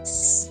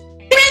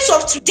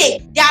of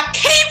today, they are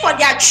paying for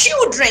their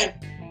children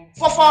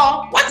for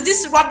what is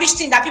this rubbish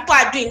thing that people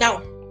are doing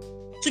now?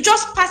 To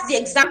just pass the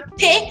exam,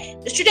 pay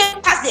the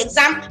student, pass the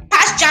exam,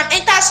 pass jam,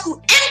 enter school,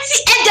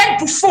 empty-headed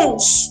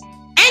buffoons.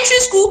 Entry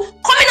school,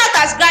 coming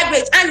out as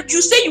graduates, and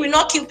you say you will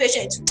not kill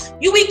patients.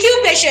 You will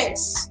kill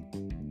patients.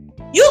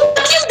 You will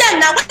kill them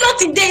now. Why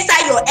not in there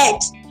inside your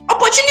head?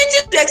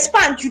 Opportunity to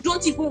expand, you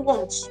don't even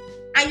want.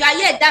 And you are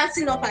here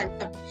dancing up and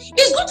down.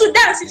 It's good to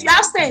dance if you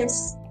have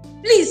sense.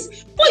 Please,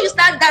 before you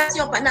start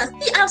dancing up and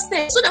down, still have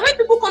sense. So that when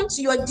people come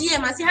to your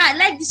DM and say, "Hi, I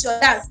like this your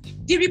dance,"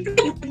 the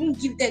reply you couldn't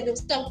give them, they'll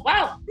say,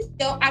 "Wow, this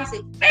girl has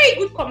a very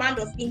good command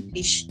of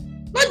English."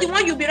 Not the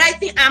one you'll be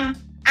writing, I'm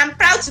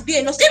proud to be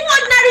a nurse. Even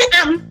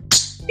ordinary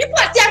people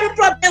are still having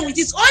problem with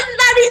this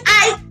ordinary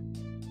I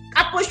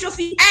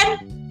apostrophe M.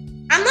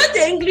 I'm not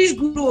the English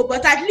guru,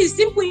 but at least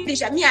simple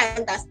English, I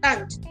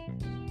understand.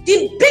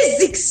 The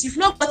basics, you've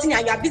not gotten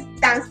and you are busy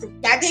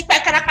dancing. Did you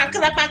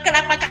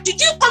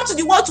come to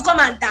the world to come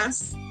and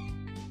dance?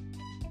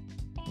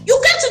 You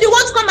came to the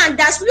world to come and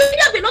dance. We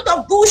already have a lot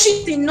of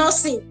bullshit in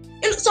nursing.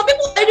 Some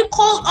people already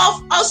call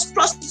off us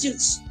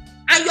prostitutes.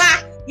 And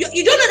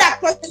you don't know that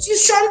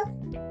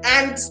prostitution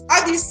and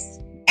all this,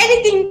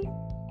 anything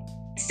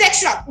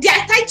sexual, they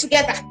are tied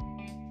together.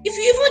 If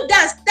you even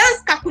dance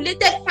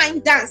calculated fine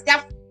dance.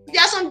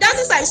 There are some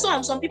dances I saw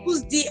on some people's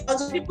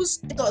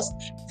status.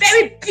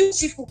 Very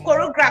beautiful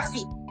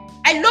choreography.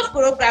 I love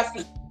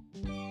choreography,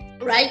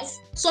 right?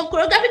 Some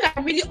choreography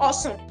can be really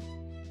awesome,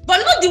 but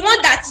not the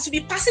one that is to be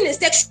passing a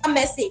sexual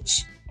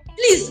message.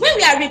 Please, when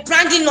we are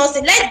rebranding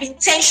nursing, let's be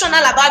intentional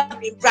about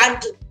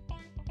rebranding.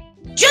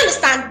 Do you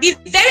understand? Be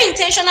very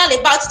intentional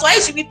about it, or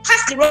else you will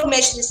pass the wrong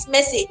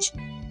message.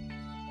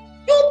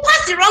 You will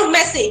pass the wrong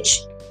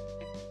message.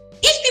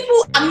 If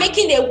people are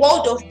making a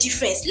world of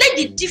difference, let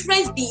the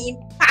difference be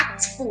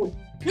impactful.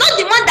 Not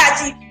the one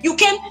that you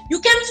came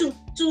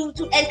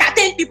to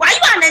entertain people. Are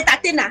you an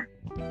entertainer?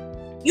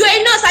 You are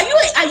a nurse.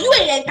 Are you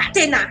an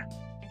entertainer?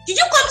 Did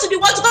you come to the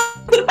world to go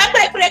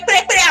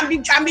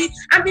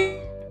and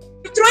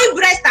be throwing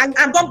breast and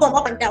bomb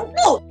up and down?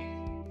 No.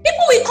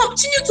 People will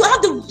continue to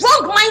have the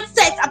wrong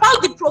mindset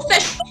about the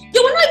profession. They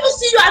will not even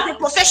see you as a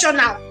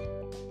professional,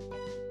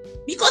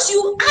 because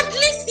you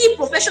hardly see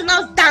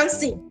professionals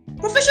dancing.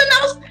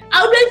 Professionals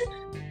are always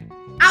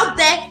out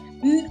there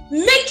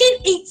making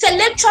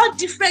intellectual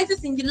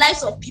differences in the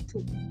lives of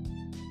people.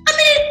 How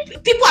many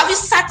people have you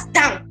sat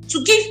down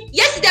to give?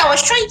 Yesterday I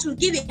was trying to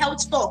give a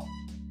health talk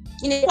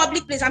in a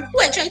public place, and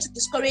people were trying to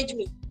discourage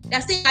me.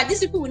 They're saying that these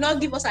people will not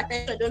give us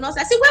attention. I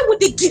said, why would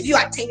they give you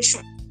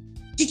attention?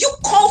 Did you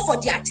call for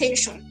the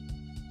attention?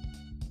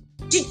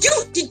 Did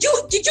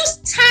you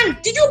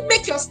stand? Did you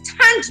make your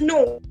stand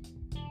known?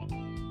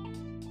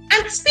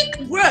 And speak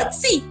words.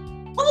 See,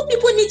 all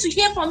people need to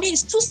hear from me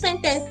is 2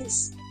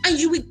 sentences, and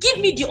you will give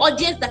me the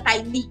audience that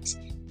I need.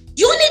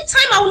 The only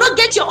time I will not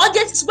get your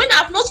audience is when I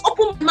have not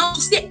opened my mouth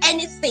to say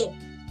anything.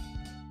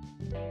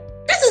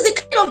 This is the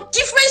kind of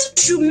difference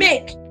you should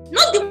make.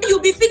 Not the way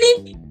you'll be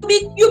feeling,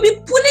 you'll be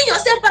pulling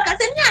yourself back and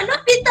saying, "Yeah,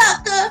 not be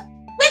talk.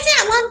 Wait till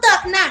I want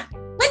talk now.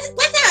 Wait till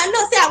I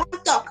know say I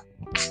want talk."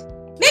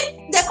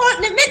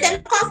 Make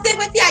them come say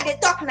wait till I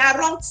talk now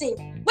wrong thing.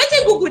 What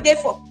till Google there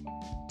for?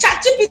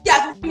 ChatGPT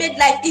has made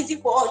life easy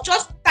for us.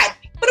 Just type.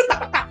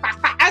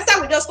 Answer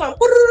will just come.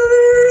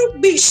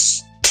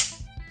 Bish.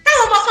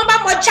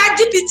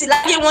 ChatGPT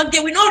like one day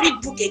we not read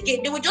book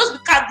again. They will just be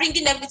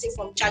bringing everything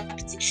from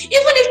ChatGPT.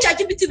 Even if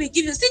ChatGPT will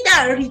give you, sit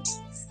down and read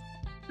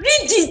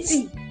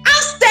it.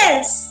 Have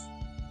sense.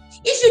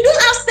 If you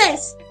don't have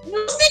sense,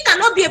 nursing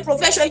cannot be a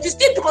profession. It will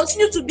still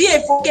continue to be a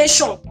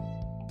vocation.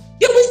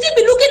 They will still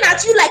be looking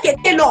at you like a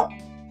tailor.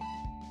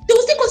 They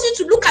will still continue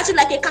to look at you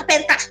like a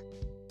carpenter.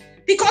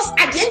 Because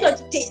at the end of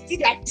the day, still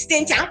like the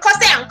same thing. And cause,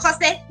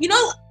 you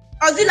know,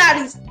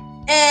 auxiliaries,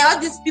 all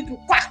these people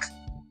quack.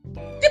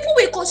 People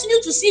will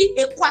continue to see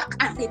a quack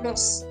as a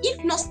nurse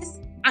if nurses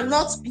are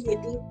not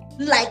behaving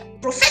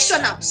like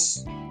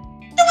professionals. They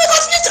will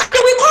continue to, they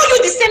will call you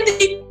the same thing.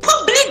 The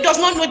public does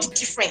not know the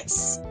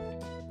difference.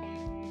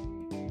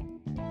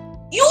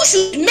 You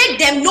should make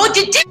them know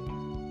the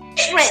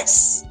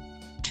difference.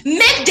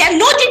 Make them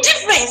know the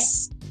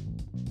difference.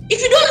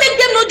 If you don't make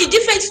them know the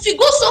difference, it will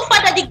go so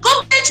far that the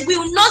government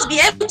will not be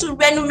able to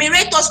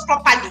remunerate us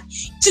properly.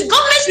 The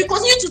government will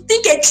continue to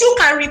think a Jew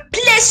can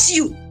replace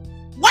you.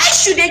 Why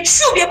should a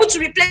Jew be able to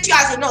replace you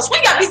as a nurse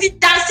when you are busy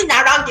dancing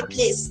around the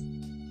place?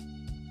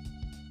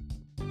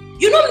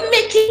 You're not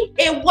making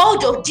a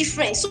world of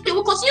difference. So they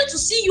will continue to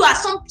see you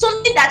as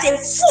something that's a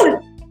fool,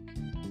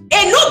 a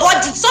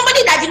nobody,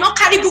 somebody that did not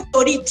carry book to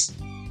read.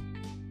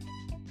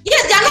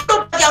 Yes, they are not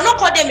nobody. I will not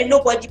call them a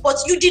nobody,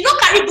 but you did not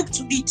carry book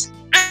to read.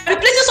 And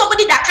replacing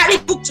somebody that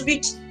carried book to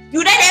read.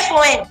 You read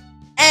FON.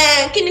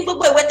 I'm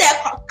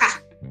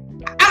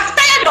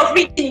tired of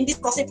reading in this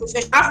nursing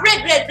profession. I've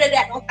read,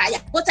 I'm not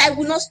tired. But I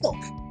will not stop.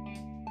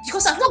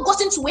 Because I've not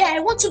gotten to where I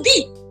want to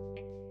be.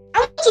 I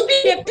want to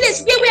be in a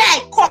place where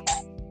I cough.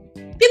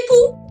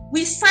 People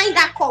will sign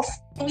that cough.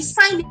 We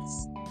sign it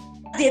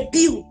as a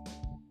bill.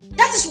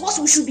 That is what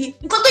we should be.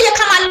 Because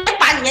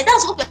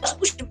that's what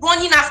we should be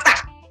running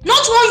after.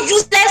 Not one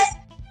useless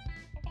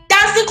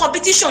dancing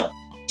competition.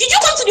 Did you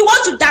come to the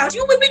world to dance?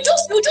 You will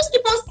just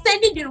keep on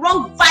sending the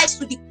wrong vibes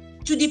to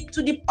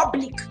the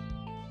public.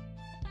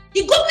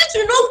 The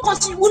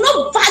government will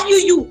not value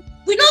you.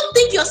 We don't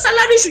think your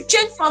salary should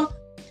change from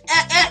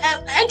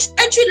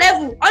entry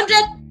level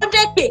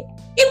 100k.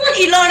 Even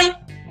Ilorin,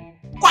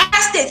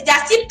 Kwara State, they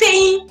are still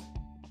paying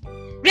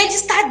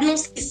registered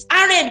nurses,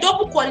 RN,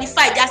 double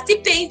qualified. They are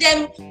still paying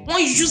them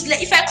one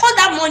useless. If I call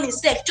that money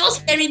itself,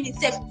 just hearing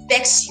itself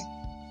vex you.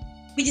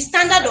 With the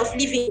standard of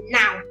living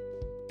now,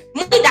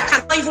 money that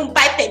cannot even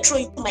buy petrol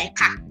into my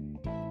car,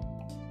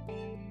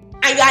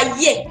 and you are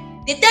here.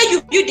 They tell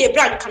you build a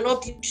brand, you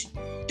cannot build.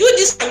 Do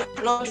this and you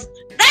cannot do.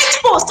 Write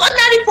post,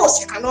 ordinary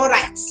post, you cannot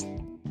write.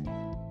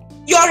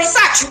 Your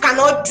research, you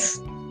cannot do.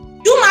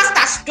 Do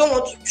masters, you don't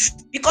want to do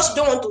because you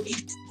don't want to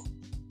read.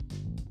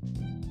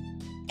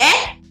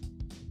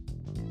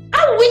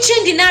 How will we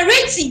change the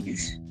narrative?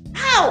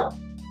 How?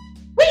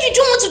 When you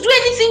don't want to do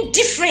anything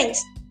different.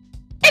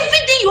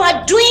 Everything you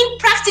are doing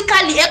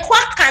practically, a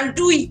quack can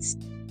do it.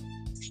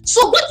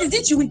 So what is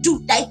it you will do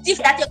that is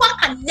different, that a quack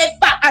can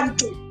never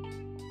undo?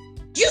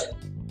 You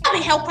have a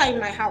helper in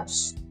my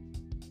house.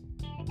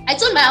 I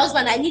told my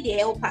husband I need a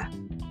helper.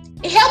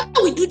 A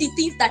helper will do the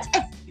things that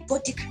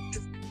everybody can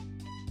do.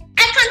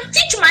 I can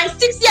teach my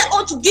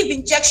 6-year-old to give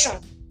injection.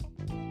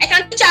 I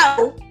can teach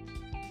her.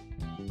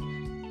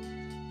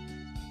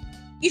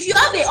 If you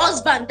have a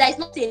husband that is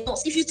not a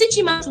nurse, if you teach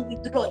him how to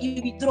withdraw, he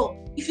will withdraw.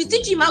 If you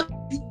teach him how to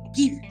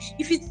give,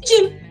 if you teach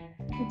him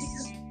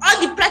all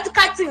the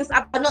practical things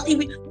about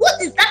nursing, what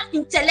is that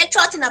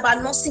intellectual thing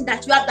about nursing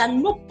that you have that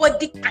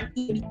nobody can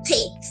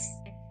imitate?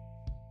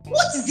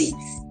 What is it?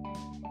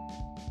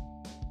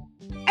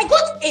 I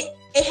got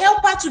a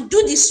helper to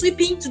do the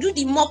sweeping, to do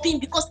the mopping,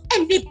 because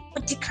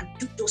anybody can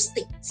do those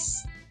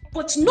things.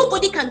 But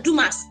nobody can do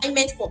my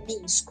assignment for me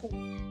in school.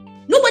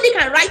 Nobody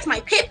can write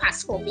my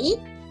papers for me.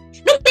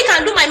 Nobody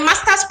can do my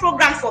master's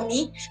program for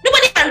me.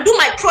 Nobody can do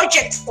my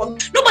project for me.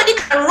 Nobody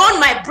can run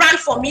my brand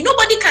for me.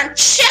 Nobody can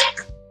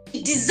check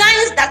the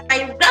designs that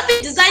my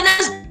graphic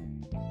designers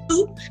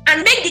do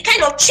and make the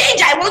kind of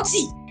change I want to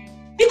see.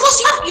 Because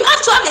you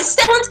have to have a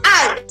 7th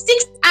eye,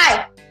 6th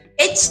eye,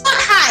 a 3rd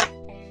eye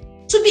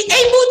to be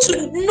able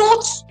to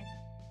note,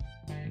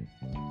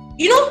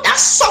 that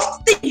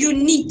soft thing you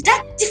need,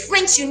 that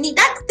difference you need,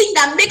 that thing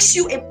that makes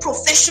you a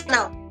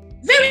professional.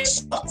 Very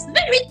soft,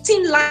 very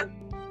thin line,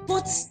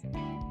 but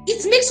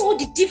it makes all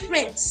the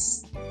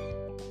difference.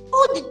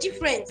 All the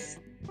difference.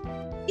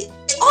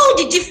 It's all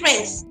the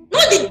difference.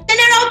 Not the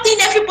general thing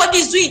everybody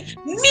is doing.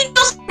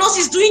 Millions of us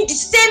is doing the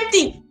same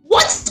thing.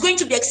 What is going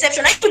to be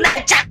exceptional? I feel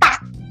like Japa.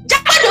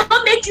 Japa does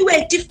not make you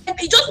a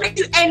different. It just makes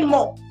you earn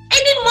more.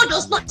 Earning more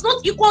it's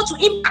not equal to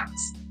impact.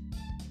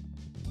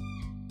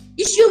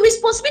 It's your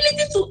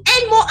responsibility to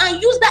earn more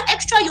and use that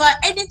extra you are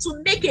earning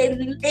to make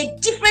a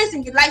difference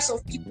in the lives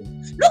of people.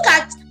 Look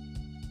at,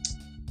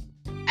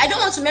 I don't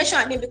want to mention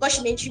her name because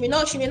she may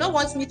not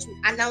want me to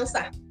announce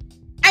her.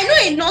 I know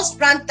a nurse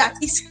brand that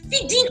is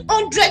feeding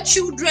 100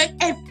 children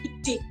every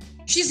day.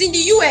 She's in the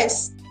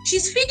US.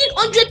 She's feeding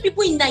 100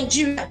 people in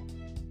Nigeria.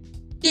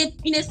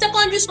 In a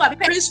secondary school, a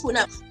primary school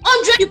now.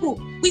 100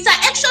 people with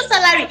her extra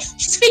salary.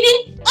 She's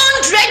feeding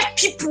 100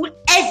 people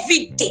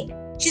every day.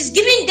 She's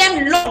giving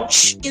them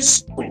lunch in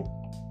school.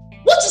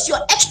 What is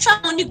your extra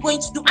money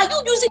going to do? Are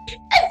you using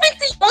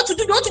everything you want to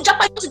do? You want to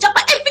Japa,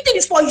 everything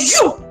is for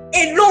you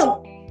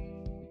alone.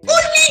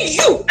 Only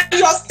you and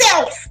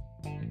yourself.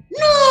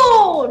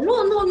 No.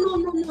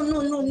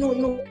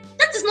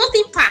 That is not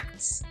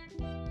impact.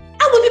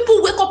 How will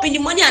people wake up in the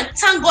morning and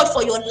thank God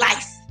for your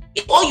life?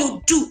 If all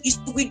you do is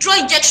to withdraw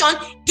injection,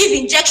 give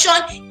injection,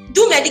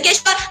 do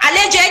medication, that's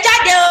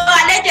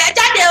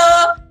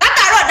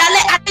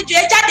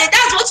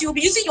what you'll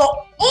be using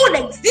your own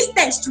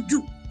existence to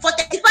do for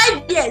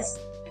 35 years.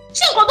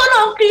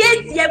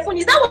 Create the phone.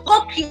 Is that what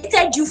God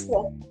created you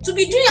for? To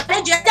be doing your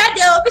lecture that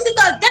day,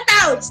 visitors, get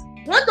out.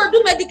 You want to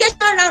do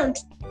medication round.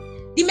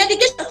 The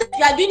medication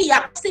you are doing, you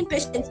are asking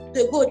patients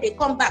to go, they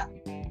come back.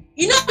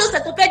 You know those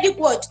orthopedic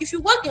wards. If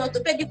you work in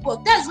orthopedic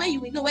ward, that's when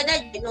you will know whether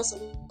you're not some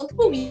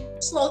people will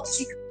insult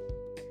you.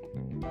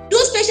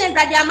 Those patients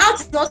that their mouth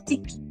is not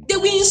sick, they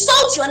will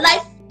insult your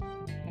life,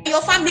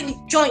 your family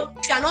join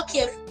if you are not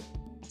careful.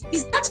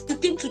 Is that the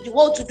thing to the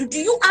world to do? Do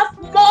you have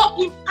more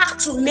impact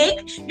to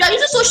make? You are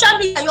using social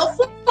media, your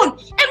phone,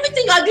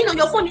 everything you are doing on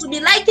your phone, to be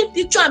liking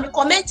picture and be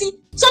commenting.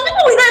 Some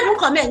people will not even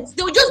comment.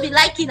 They will just be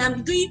liking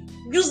and be doing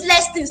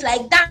useless things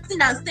like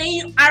dancing and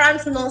saying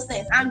errands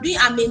nonsense and doing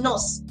I'm a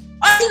nurse.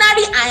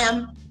 Ordinary I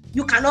am,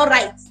 you cannot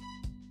write.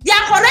 They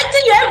are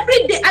correcting you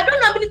every day. I don't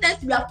know how many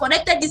times we have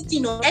corrected this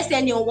thing on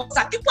SNA or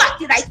WhatsApp. People are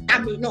still writing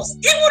I'm a nurse.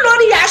 Even though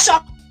they are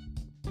shocked.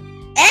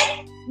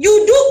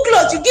 You do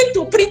clothes, you give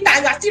to printer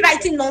and you are still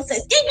writing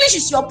nonsense. English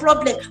is your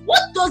problem.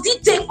 What does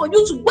it take for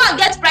you to go and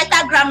get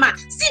brighter grammar?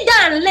 Sit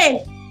down and learn.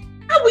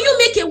 How will you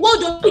make a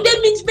word or do they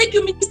make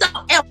you minister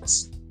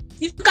else?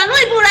 If you cannot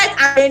even write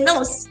I'm a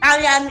nurse,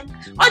 I'm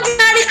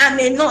ordinary I'm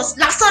a nurse,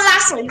 last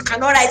one you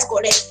cannot write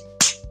correct.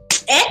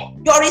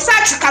 Your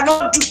research you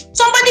cannot do.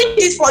 Somebody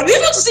did it for you.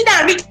 Even to sit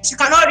down and read it, you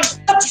cannot read.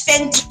 Not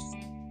defend it.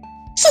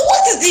 So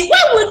what is it?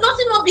 Why will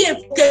nothing not be a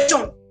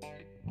vocation?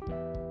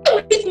 Why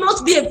will it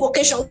not be a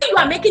vocation? Why you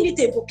are making it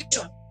a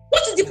vocation?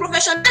 What is the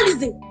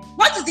professionalism?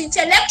 What is the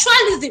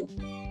intellectualism?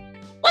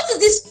 What is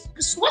this?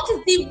 What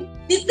is the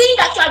thing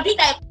that you are doing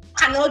that you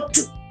cannot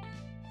do?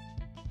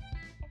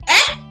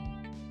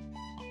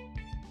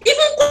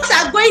 Even folks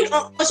are going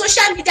on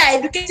social media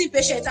educating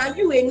patients, and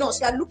you a nurse,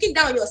 you are looking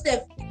down on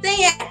yourself,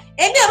 saying,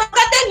 I'm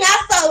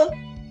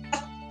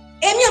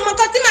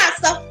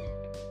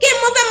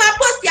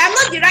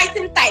not the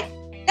writing type.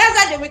 That's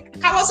how they will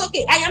cover.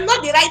 Okay, I am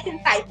not the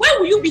writing type. When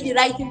will you be the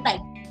writing type?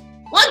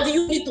 What do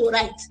you need to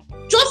write?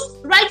 Just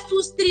write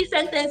 2-3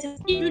 sentences.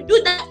 If you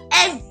do that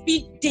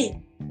every day,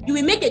 you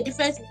will make a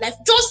difference in life.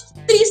 Just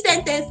 3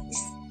 sentences.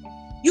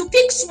 You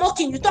pick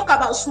smoking, you talk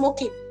about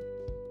smoking.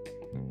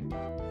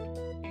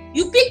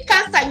 You pick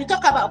cancer, you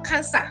talk about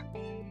cancer.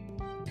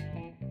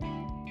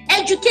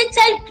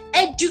 Educated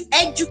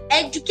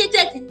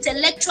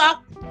intellectual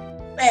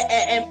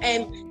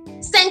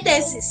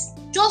sentences.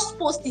 Just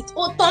post it.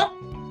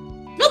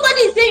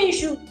 Nobody is saying you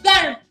should go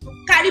and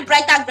carry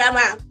brighter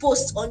grammar and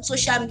post on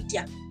social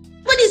media.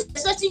 Nobody is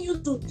expecting you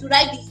to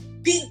write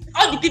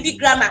all the big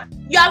grammar.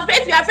 You have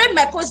read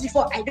my post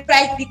before. I don't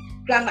write big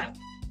grammar.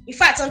 In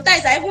fact,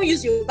 sometimes I even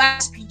use Yoruba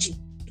Pidgin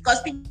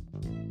because Pidgin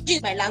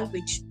is my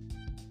language.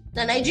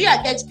 Now Nigeria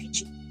gets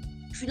Pidgin.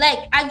 If you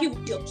like, argue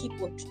with your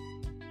keyboard. Do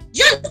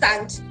you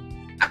understand?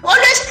 I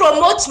always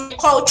promote my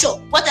culture,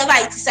 whatever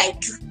it is I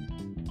do.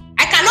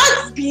 I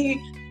cannot be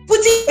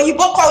putting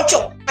Igbo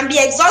culture and be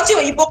exalting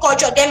Igbo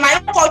culture. Then my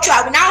own culture,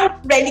 I will now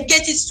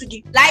relegate it to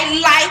the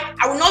lie.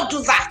 I will not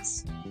do that.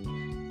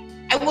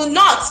 I will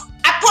not.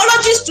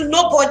 Apologies to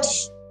nobody.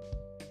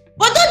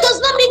 But that does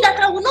not mean that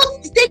I will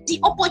not take the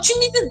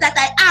opportunities that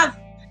I have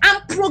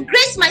and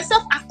progress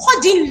myself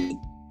accordingly,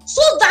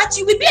 so that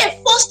you will be a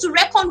force to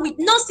reckon with.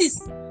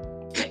 Nurses.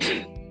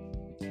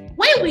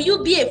 When will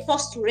you be a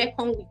force to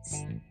reckon with?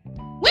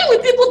 When will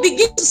people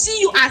begin to see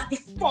you as the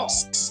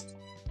force?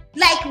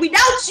 Like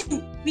without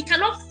you, we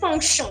cannot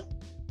function.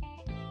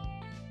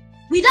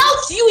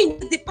 Without you in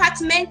the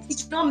department, it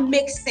does not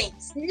make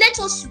sense. Let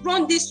us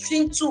run this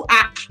thing through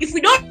her. If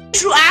we don't run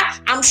through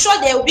her, I'm sure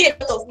there will be a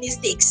lot of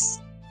mistakes.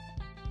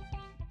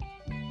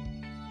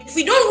 If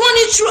we don't run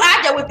it through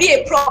her, there will be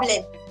a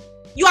problem.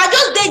 You are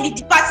just there in the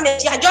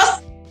department. You are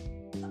just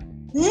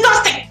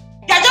nothing.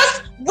 You are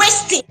just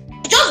wasting.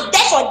 You're just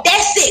there for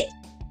their sake.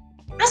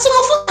 And some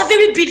of us are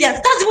very brilliant.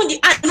 That's even the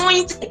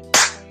annoying thing.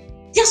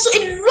 There's so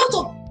a lot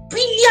of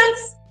brilliant,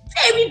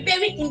 very,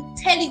 very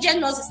intelligent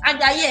nurses, and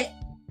they're here.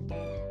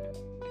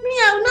 Me,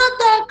 I will not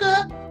talk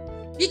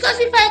because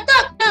if I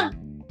talk now,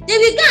 they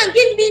will go and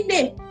give me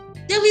name.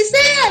 They will say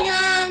I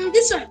am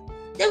this one.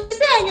 They will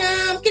say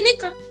I am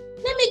Kinika.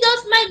 Let me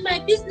just mind my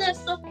business.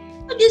 So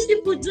all these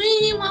people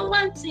doing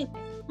one thing.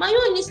 My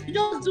own is to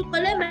just do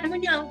collect my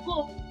money and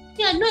go.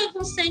 Yeah, not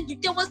even send you.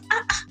 There was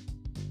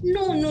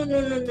no.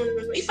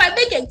 If I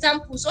make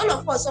examples, some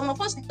of us will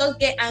just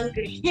get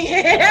angry.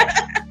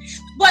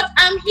 But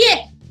I'm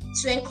here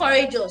to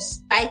encourage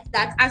us, right?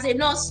 That as a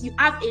nurse, you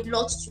have a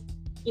lot to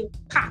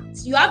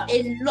impact. You have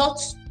a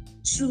lot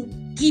to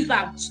give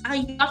out,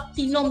 and you are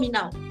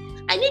phenomenal.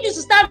 I need you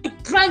to start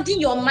rebranding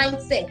your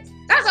mindset.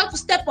 That's how to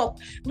step up.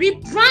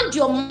 Rebrand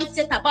your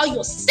mindset about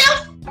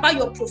yourself, about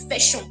your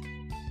profession.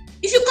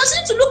 If you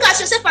continue to look at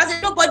yourself as a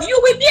nobody, you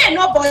will be a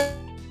nobody.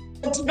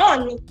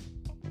 No.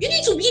 You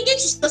need to begin to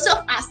see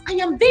yourself as I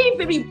am very,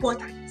 very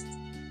important.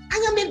 I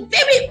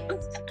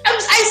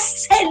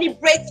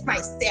celebrate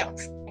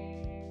myself.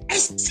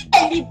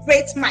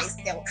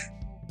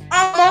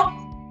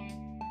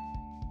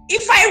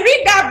 If I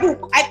read that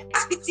book, I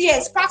pass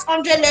PTS, pass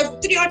 100 level,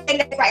 300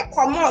 level, I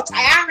come out,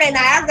 I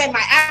have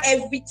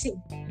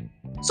everything.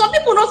 Some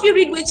people don't feel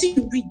read what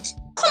you read.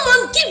 Come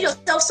on, give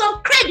yourself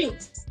some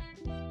credit.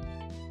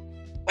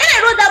 When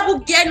I wrote that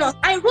book, Dear Nurse,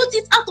 I wrote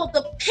it out of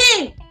the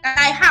pain that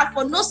I have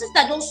for nurses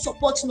that don't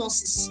support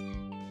nurses.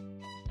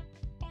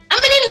 How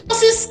many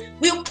nurses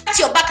will pat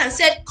your back and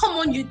said, come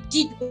on, you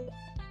did well.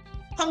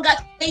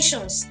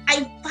 Congratulations.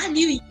 I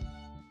value you.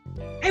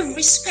 I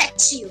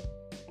respect you.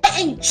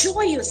 I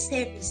enjoy your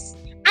service.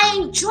 I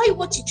enjoy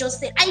what you just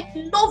said. I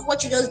love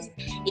what you just did.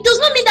 It does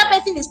not mean that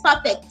person is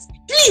perfect.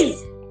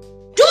 Please,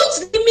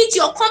 don't limit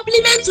your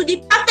compliment to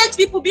the perfect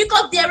people,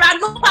 because there are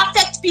no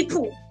perfect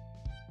people.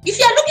 If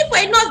you are looking for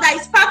a nurse that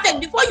is perfect,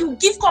 before you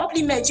give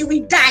compliments, you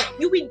will die.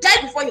 You will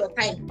die before your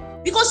time,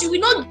 because you will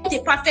not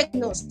get a perfect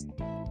nurse.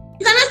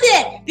 You cannot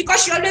say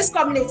because she always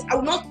come late, I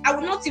will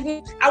not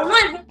even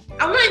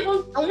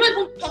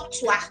talk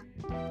to her.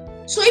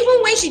 So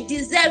even when she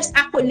deserves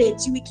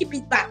accolades, you will keep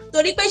it back.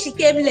 So when she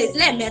came late,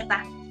 let me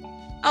matter.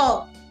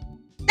 Oh,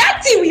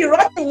 that thing will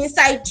rot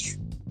inside you.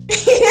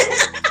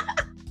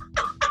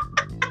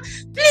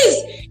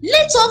 Please,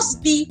 let us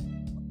be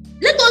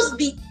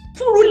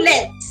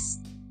purulent,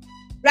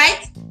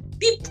 right?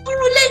 Be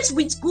purulent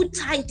with good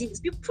tidings.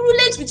 Be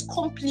purulent with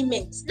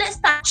compliments. Let's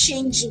start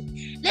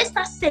changing. Let's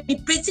start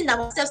celebrating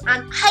ourselves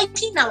and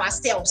hyping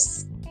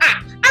ourselves.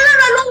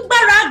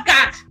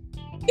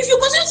 If you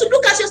continue to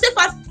look at yourself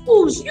as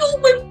fools, your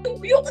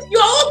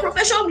whole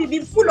profession will be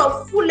full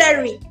of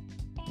foolery.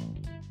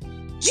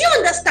 Do you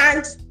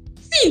understand?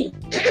 See,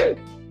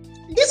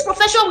 this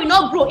profession will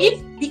not grow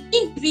if the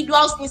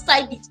individuals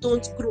inside it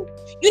don't grow.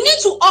 You need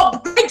to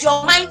upgrade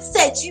your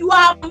mindset. You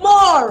are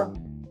more.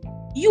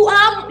 You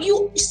are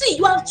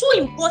too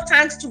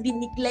important to be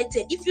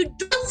neglected. If you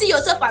don't see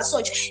yourself as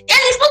such, and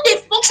it's not a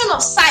function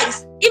of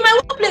size. In my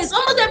workplace,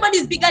 almost everybody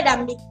is bigger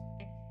than me.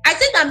 I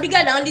think I'm bigger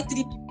than only 3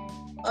 people,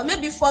 or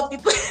maybe 4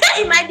 people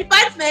in my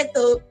department.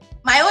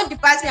 My own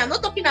department. I'm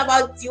not talking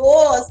about the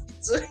whole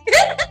hospital.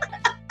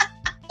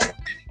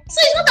 So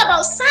it's not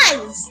about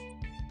size.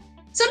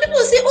 Some people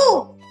will say,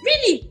 "Oh,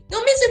 really?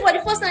 You'll meet me for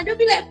the first time." They'll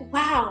be like,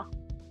 "Wow.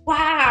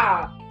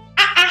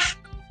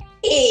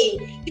 Hey,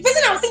 the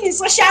person I'm seeing in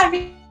social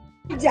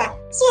media.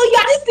 So you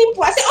are this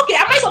simple." I say, "Okay,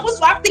 am I supposed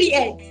to have 3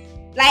 heads?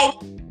 Like,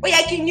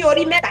 can you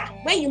remember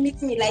when you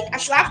meet me? Like, I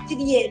should have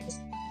 3 heads.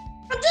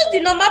 I'm just the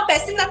normal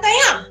person that I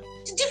am."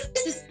 The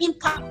difference is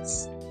impact.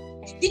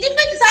 The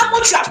difference is how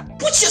much you have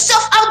put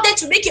yourself out there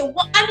to make it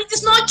work, and it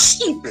is not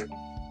cheap.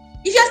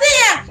 If you're saying,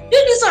 "Yeah, do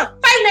this one,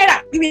 5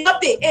 naira, you will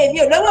not pay. Hey,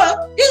 me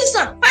lower. Do this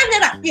one, 5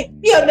 naira, me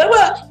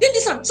lower. Do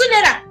this one, 2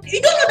 naira." You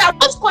don't know that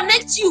what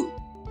connects you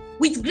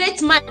with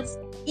great minds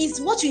is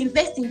what you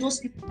invest in those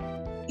people.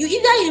 You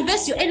either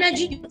invest your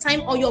energy, your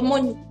time, or your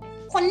money.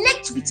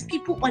 Connect with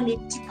people on a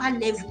deeper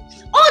level.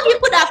 All the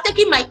people that have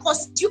taken my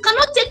course, you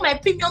cannot take my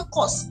premium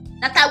course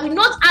that I will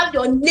not have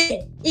your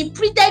name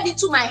imprinted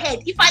into my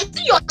head. If I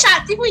see your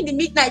chat, even in the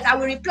midnight, I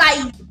will reply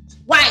you.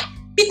 Why?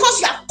 Because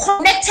you are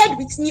connected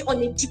with me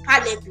on a deeper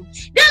level.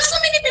 There are so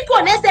many people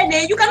on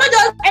SNA, you cannot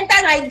just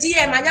enter my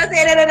DM and just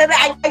say,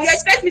 you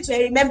expect me to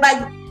remember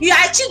you. You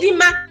are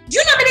Chidima. Do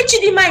you know how many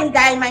Chidima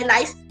in my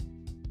life?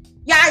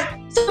 Yeah,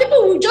 some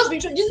people will just be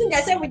introducing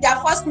themselves with their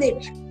first name.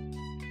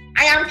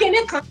 I am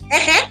Keneka.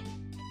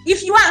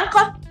 If you are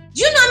Uncle,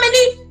 do you know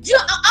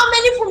how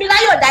many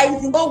Fumilayo there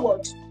is in the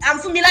world? I'm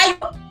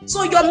Fumilayo.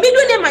 So your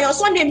middle name and your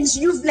surname is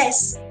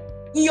useless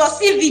in your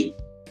CV.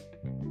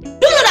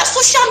 You know that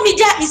social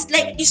media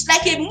is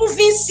like a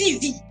moving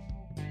CV.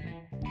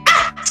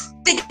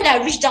 The guy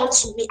that reached out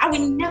to me, I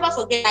will never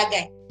forget that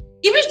guy.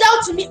 He reached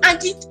out to me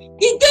and he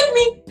gave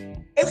me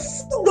a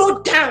full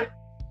lowdown.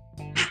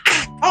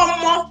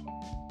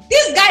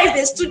 This guy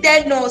is a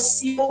student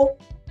nurse, you know.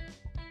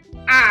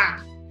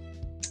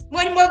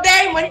 My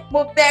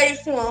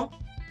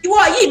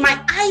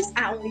eyes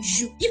are on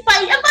you. If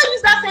I ever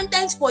use that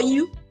sentence for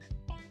you,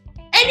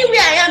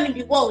 anywhere I am in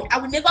the world, I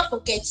will never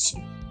forget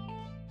you.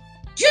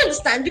 Do you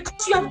understand?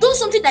 Because you have done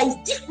something that is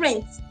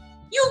different.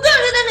 You go,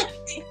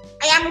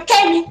 I am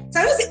Kenny.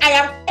 So you say, I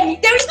am Kenny.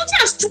 There is nothing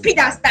as stupid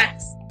as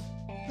that.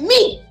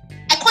 Me,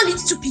 I call it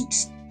stupid.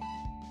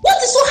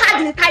 What is so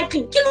hard in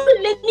typing? Can you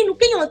let me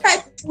look in your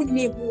type full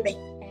name?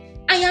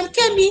 I am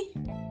Kemi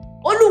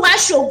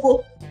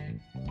Oluwashogo.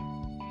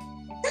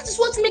 That is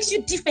what makes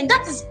you different.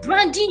 That is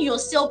branding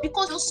yourself,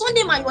 because your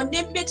surname and your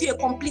name makes you a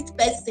complete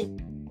person.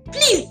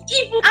 Please,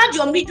 even add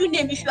your middle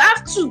name if you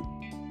have to.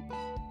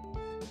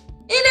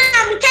 You know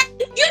how many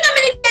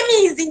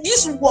Kemi is in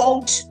this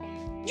world?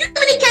 You know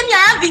how many Kemi I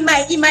have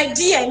in my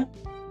DM?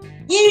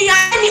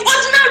 The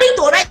ordinary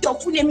to write your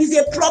full name is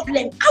a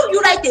problem. How do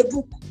you write a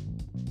book?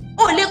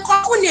 They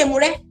call full name,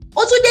 right?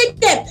 Also,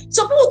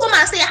 some people come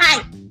and say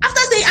hi.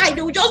 After saying hi,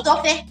 they will just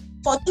go there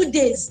for 2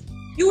 days.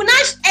 You will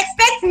not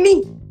expect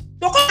me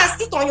to come and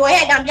sit on your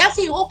head and be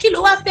asking, "Oh,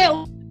 kilo wa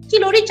fail,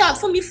 kilo reach out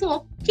for me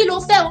for, kilo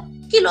fail,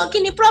 kilo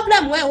kini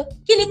problem well,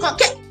 kini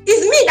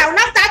it's me that will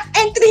not start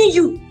entering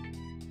you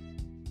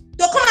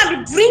to come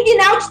and be bringing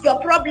out your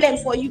problem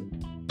for you."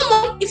 Come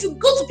on, if you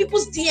go to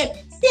people's DM,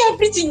 say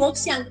everything you want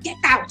to say and get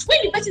out. When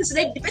the person is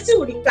ready, the person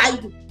will reply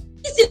you.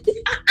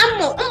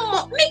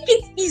 Make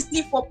it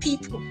easy for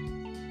people.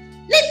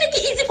 Let's make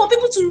it easy for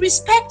people to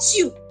respect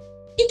you.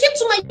 He came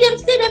to my DM,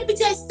 said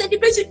everything, I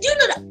celebrate you. Do you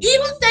know that? He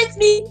even sent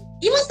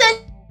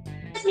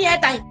me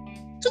airtime.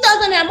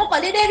 2,000 naira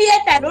more they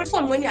airtime, road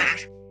for money.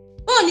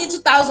 Only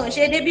 2,000,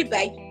 share they be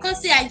by. Can't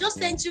say I just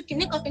sent you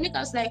Kinika. I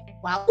was like,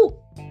 wow.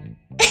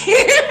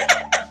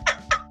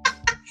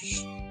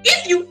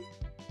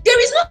 There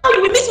is no how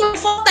you will miss me the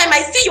first time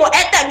I see your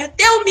airtime. You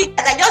tell me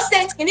that I just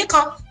sent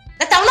Kinika,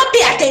 that I will not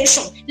pay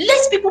attention.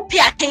 Let people pay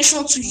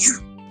attention to you.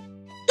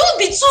 Don't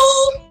be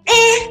too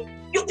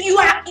you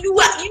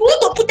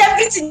want to put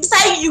everything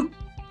inside you.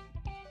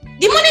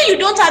 The money you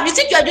don't have, you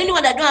think you are the only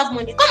one that don't have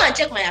money. Come and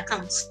check my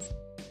account.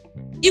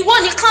 The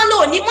one you can't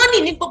know, the money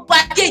in the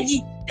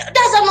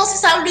that's how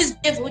nurses always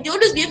behave. They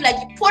always behave like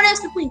the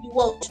poorest people in the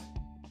world.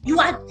 You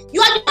are the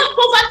one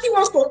poverty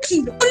wants to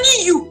kill.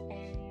 Only you.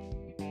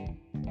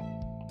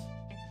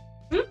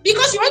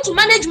 Because you want to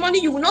manage money,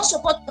 you will not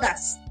support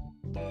others.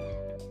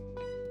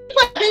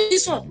 People are doing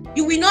this one,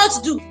 you will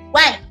not do.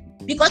 Why?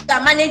 Because they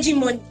are managing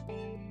money.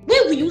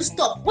 When will you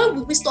stop? When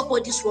will we stop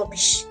all this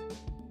rubbish?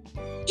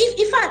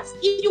 In fact,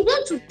 if you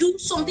want to do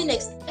something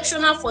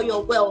exceptional for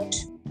your world,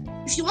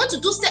 if you want to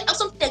do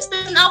something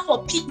exceptional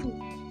for people,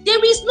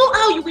 there is no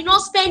how you will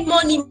not spend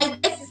money, my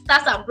dear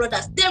sisters and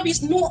brothers. There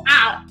is no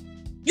how.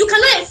 You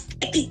cannot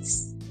escape it.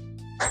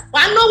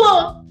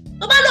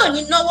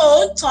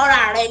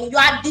 You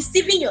are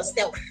deceiving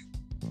yourself.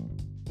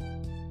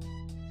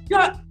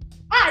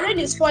 Rain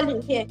is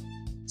falling here.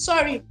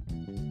 Sorry.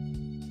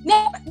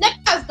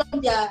 Next has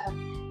done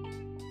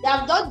they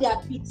have done their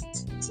bit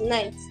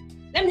tonight.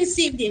 Let me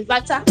see if the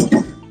inverter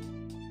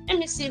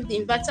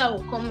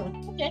will come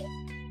on. Okay.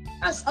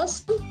 That's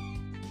awesome.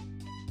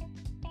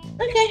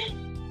 Okay.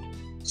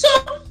 So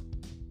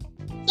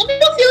some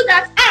people feel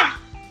that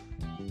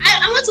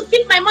I want to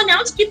keep my money, I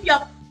want to keep your.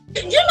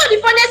 Do you know the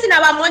funniest thing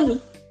about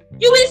money?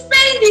 You will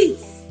spend it.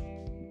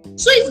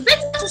 So it's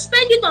better to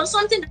spend it on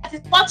something that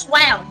is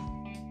worthwhile.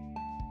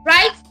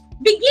 Right?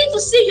 Begin to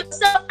see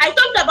yourself. I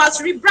talked about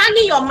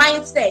rebranding your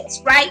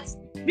mindset, right?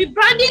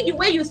 Rebranding the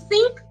way you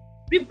think,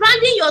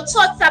 rebranding your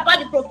thoughts about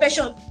the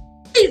profession.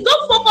 Please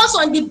don't focus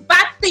on the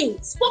bad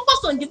things.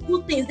 Focus on the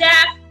good things. There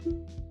are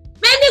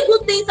many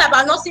good things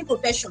about nursing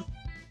profession,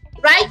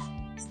 right?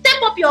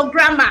 Step up your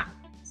grammar.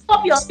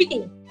 Stop your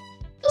speaking.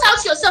 Put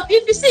out yourself.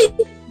 If you see,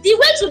 the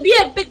way to be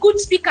a good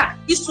speaker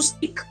is to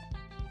speak.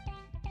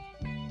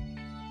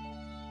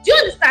 Do you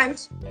understand?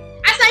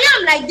 As I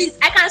am like this,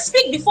 I can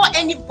speak before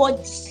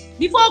anybody,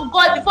 before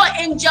God, before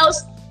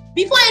angels,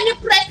 before any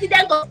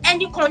president of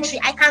any country.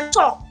 I can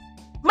talk.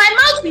 My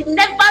mouth will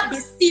never be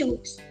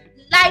sealed.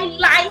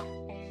 Lie.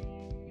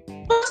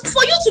 But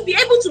for you to be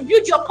able to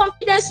build your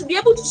confidence, to be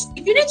able to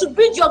speak, you need to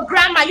build your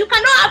grammar. You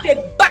cannot have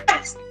a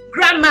bad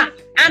grammar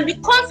and be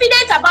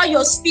confident about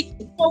your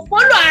speaking. Follow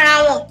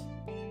around.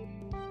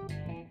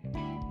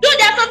 Dude,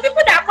 there are some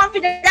people that are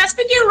confident, they are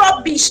speaking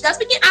rubbish, they are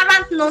speaking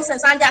arrant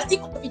nonsense, and they are still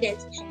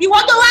confident. You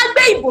want to want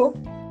Bible?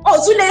 Oh,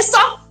 so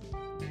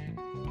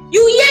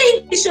you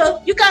hear English,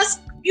 you can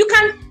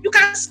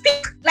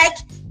speak like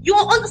you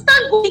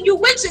understand. You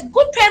went to a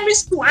good primary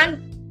school,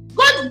 and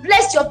God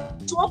bless you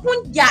to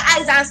open their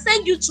eyes and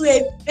send you to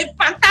a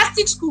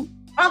fantastic school.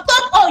 On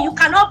top, you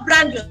cannot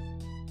brand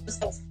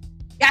yourself.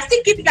 You are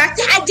still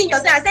hiding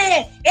yourself and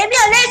saying, and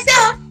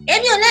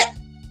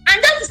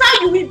that is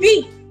how you will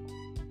be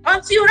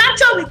until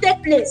rapture will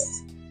take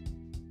place.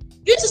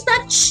 You need to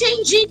start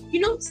changing,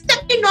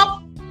 stepping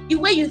up the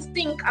way you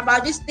think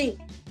about this thing.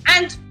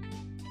 And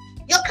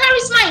your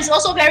charisma is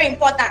also very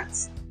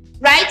important,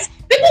 right?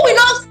 People will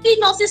not see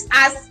nurses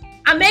as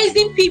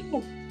amazing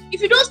people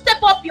if you don't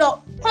step up your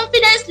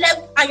confidence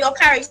level and your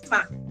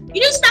charisma. You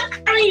need to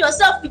start carrying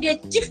yourself with a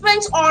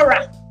different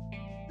aura.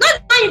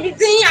 Not when you be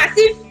saying as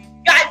if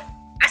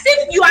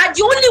you are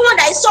the only one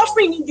that is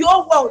suffering in the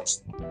whole world.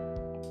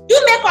 Do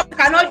makeup you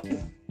cannot do.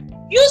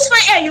 Use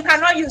fine hair you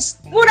cannot use.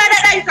 Mura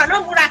you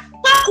cannot mura.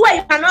 Talk where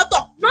you cannot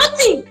talk.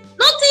 Nothing.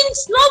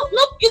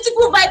 No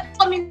beautiful vibe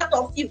coming out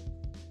of you.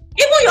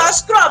 Even your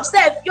scrub,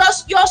 your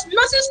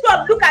nursing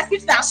scrub look as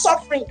if they are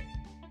suffering.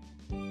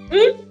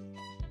 Carry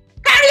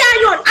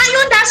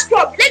iron that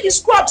scrub. Let the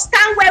scrub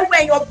stand well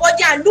in your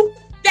body and look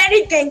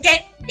very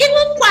gengen.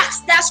 Even quacks,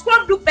 their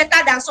scrub look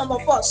better than some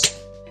of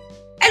us.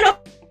 Hello,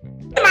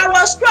 I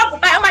was scrub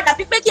by that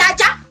people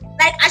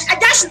like I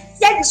just should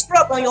see the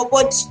scrub on your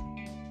body.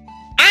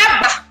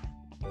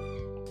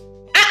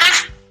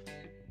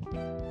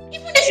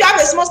 Even if you have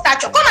a small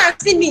stature, come and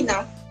see me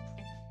now.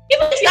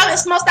 Even if you have a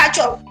small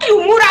stature, when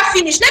you mura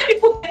finish, let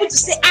people be able to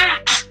say, and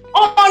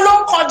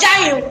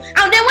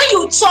then when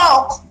you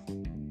talk,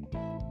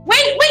 when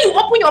you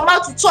open your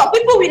mouth to talk,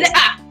 people will like,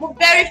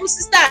 very beautiful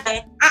sister,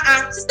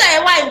 sister,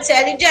 why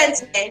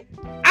intelligent, man?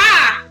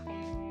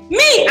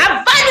 Me,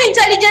 I value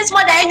intelligence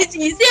more than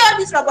anything. You see all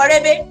this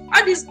rabarebe,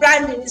 all this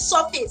branding, the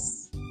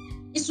surface,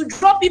 is to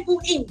draw people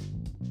in,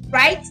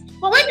 right?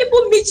 But when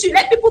people meet you,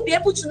 let people be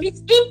able to meet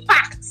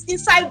impact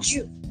inside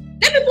you.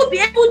 Let people be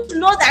able to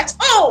know that,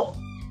 oh,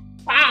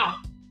 wow,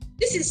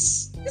 this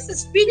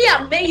is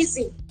really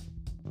amazing,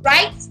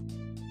 right?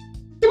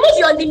 Remove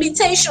your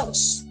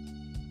limitations.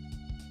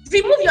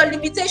 Remove your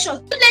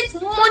limitations. Don't let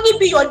money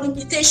be your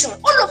limitation.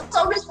 All of us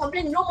always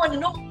complaining, no money,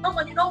 no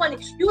money, no money.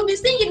 You will be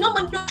thinking, no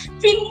money, no.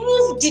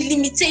 Remove the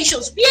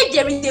limitations. Where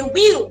there is a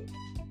will,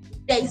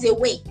 there is a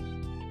way.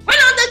 When I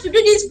wanted to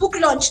do this book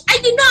launch, I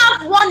did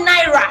not have 1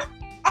 naira.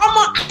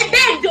 I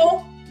begged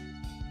though.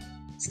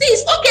 See,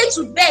 it's okay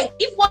to beg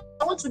if what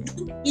I want to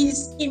do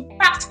is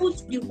impactful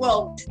to the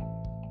world.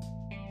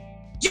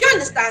 Do you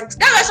understand?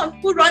 That's why some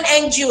people run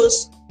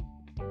NGOs.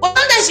 But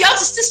sometimes you have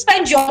to still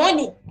spend your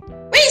money.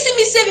 When you see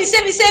me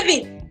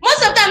saving,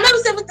 most of the time I'm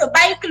not saving to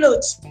buy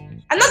clothes.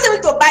 I'm not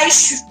saving to buy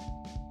shoes.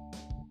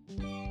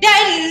 There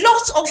are a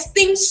lot of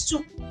things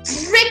to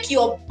break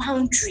your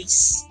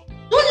boundaries.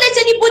 Don't let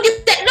anybody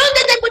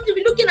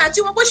be looking at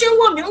you.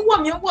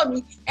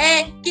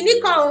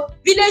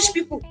 Village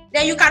people.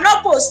 Then you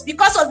cannot post.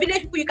 Because of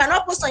village people, you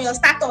cannot post on your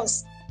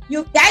status.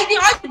 You be hiding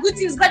all the good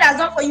things God has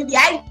done for you, be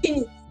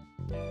hiding it.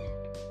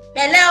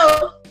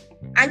 Hello,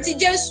 Auntie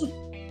Jesus,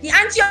 the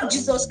auntie of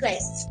Jesus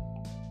Christ.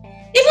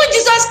 Even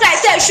Jesus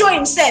Christ said show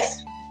himself.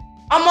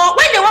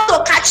 When they want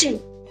to catch him,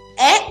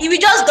 he will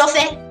just go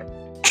there.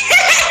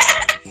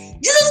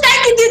 Jesus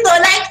Christ did it though,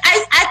 like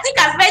I think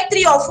I've read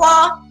 3 or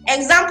 4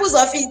 examples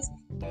of it.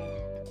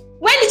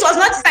 When it was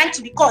not time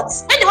to be caught,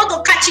 when they want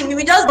to catch him, he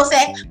will just go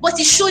there, but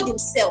he showed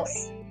himself.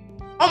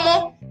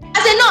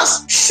 As a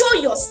nurse, show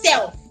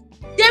yourself.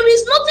 There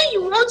is nothing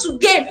you want to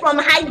gain from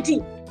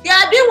hiding. They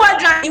are doing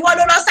what you want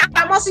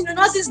to in the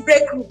nurse's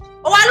break room.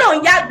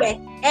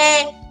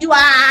 You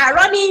are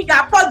running, you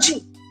are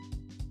purging.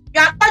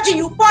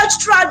 You purge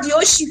throughout the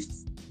whole shift.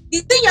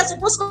 The thing you're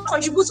supposed to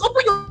contribute,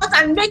 open your mouth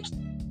and make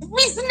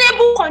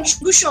reasonable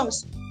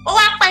contributions. I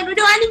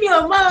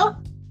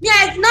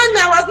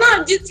was not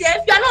on duty.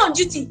 If you are not on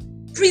duty,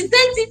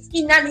 present it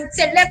in an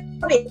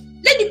intellectual way.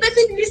 Let the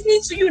person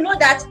listening to you know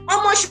that she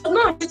was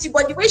not on duty,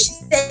 but the way she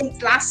said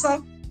it last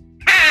song,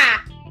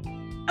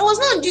 I was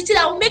not on duty.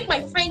 I will make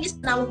my friend this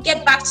and I will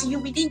get back to you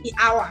within the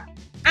hour.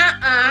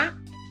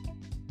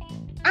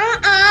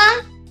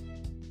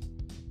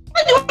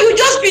 You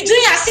just be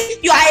doing as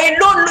if you are a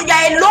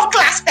low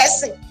class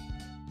person.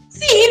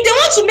 See, if they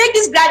want to make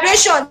this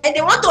graduation and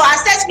they want to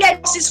assess where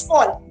nurses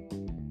fall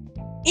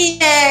in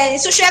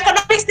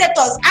socioeconomic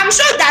status, I'm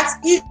sure that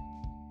is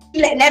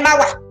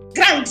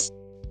grand.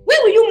 When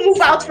will you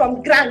move out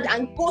from grand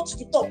and go to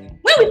the top?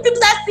 When will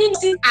people start seeing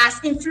nurses as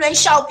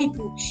influential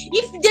people?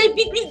 If they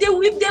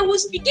will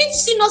begin to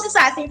see nurses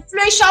as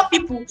influential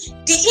people,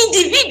 the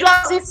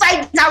individuals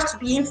inside have to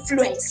be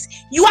influenced.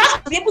 You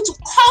have to be able to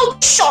call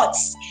the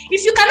shots.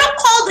 If you cannot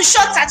call the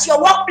shots at your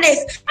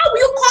workplace, how will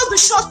you call the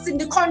shots in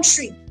the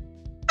country?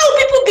 How will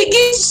people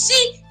begin to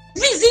see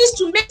reasons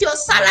to make your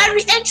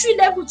salary entry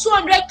level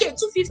 200k,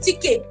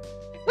 250k?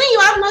 When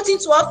you have nothing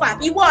to offer,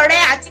 you are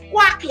at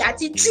quacky, at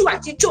true,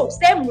 at joke,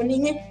 same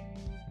money.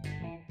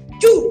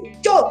 Joke,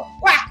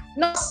 quack,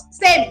 not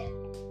same.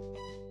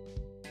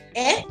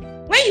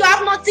 When you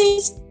have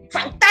nothing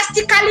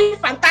fantastic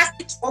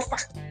to offer.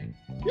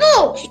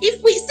 No,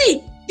 if we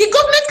see, the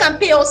government can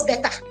pay us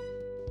better.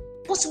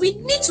 But we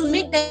need to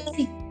make them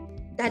see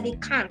that they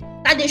can,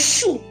 that they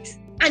should,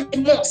 and they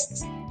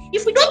must.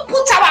 If we don't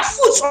put our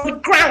foot on the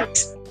ground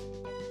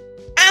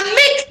and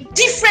make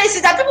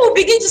differences, that people will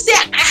begin to say,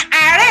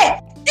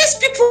 these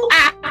people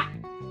are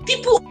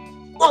people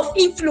of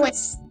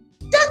influence.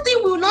 That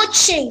thing will not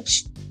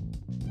change.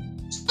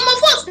 Some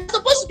of us are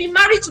supposed to be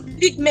married to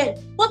big men,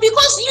 but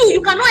because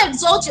you cannot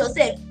exalt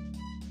yourself.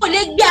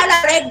 You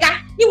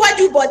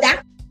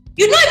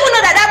don't even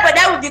know that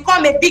brother will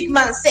become a big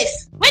man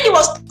safe. When he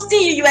was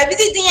posting you were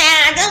visiting,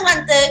 I don't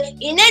want to,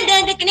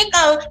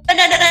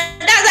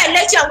 that's why I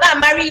let you go and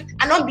marry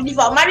an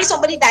unbeliever, or marry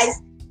somebody that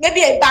is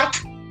maybe a bank.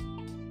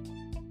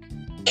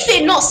 If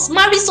a nurse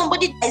marries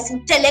somebody that is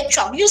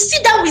intellectual, you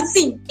sit down with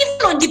him,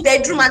 even on the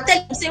bedroom, and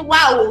tell him, say,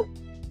 wow,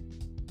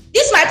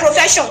 this is my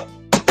profession.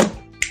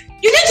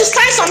 You need to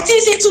sign some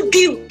things into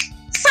bill.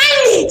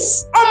 Sign it.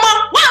 Why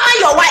am I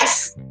your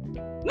wife?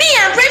 Me,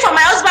 I'm praying for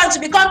my husband to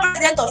become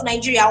president of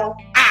Nigeria.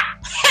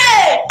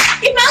 Hey,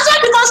 if my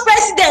husband becomes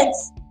president,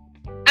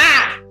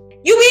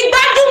 you will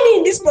battle me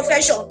in this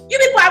profession. You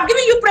people have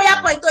given you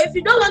prayer point. So if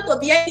you don't want to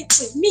be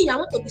anything, me, I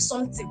want to be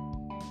something.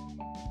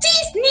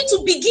 Things need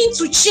to begin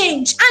to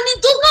change, and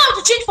it does not have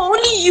to change for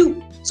only you.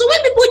 So when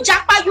people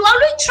japa, you are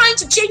already trying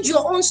to change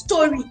your own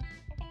story.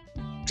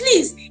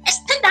 Please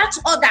extend that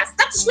to others.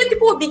 That is when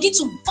people will begin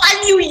to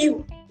value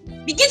you.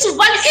 Begin to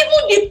value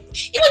even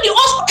the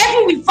host of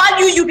heaven will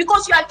value you,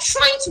 because you are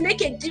trying to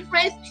make a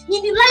difference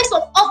in the lives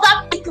of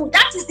other people.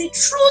 That is the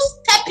true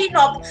stepping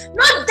up,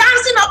 not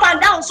dancing up and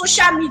down on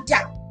social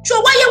media. So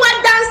why you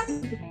were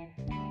dancing?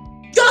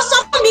 Just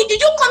for me,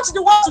 did you come to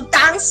the world to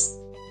dance?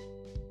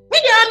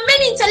 When there are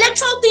many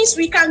intellectual things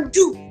we can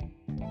do.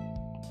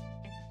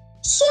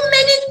 So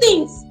many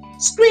things.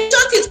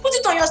 Screenshot it, put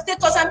it on your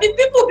status, and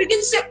people begin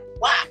to say,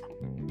 wow,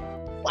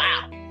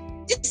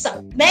 this is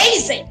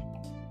amazing.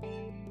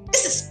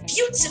 This is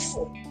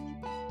beautiful.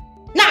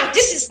 Now,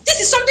 this is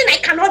something I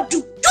cannot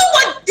do. Do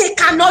what they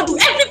cannot do.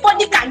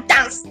 Everybody can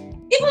dance.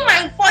 Even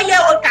my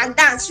 4-year-old can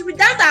dance. She will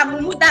dance and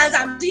mumu dance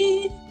and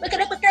do.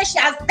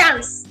 has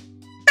danced.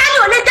 Tani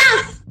only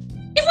dance.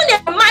 Even a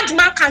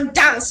madman can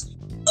dance. Do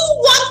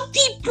what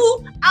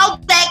people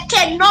out there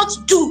cannot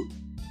do.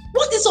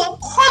 What is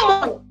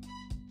uncommon?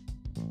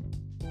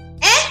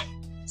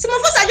 Some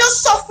of us are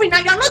just suffering,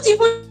 and you're not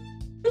even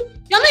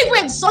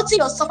exalting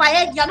yourself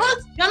ahead. You're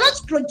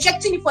not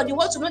projecting it for the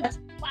world to know that.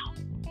 Wow.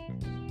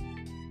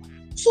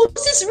 So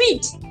this is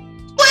read.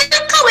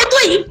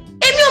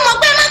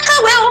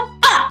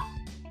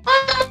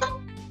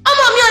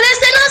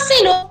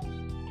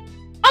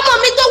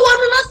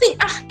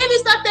 Let me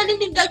start telling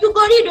him that you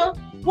go read.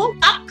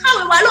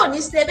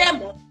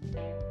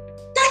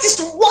 That is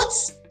what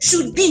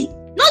should be.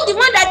 Not the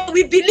one that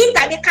we believe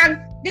that they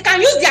can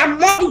use their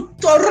money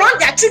to run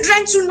their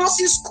children to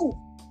nursing school.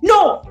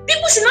 No,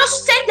 people should not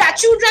send their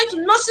children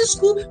to nursing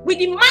school with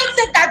the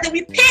mindset that they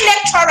will pay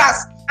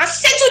lecturers and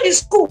settle the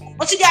school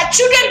until their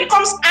children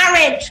becomes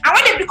RN. And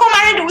when they become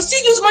RN, they will still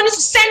use money to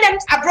send them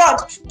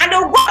abroad. And they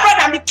will go abroad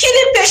and be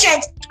killing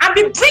patients and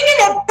be bringing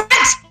a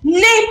bad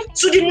name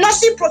to the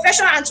nursing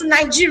profession and to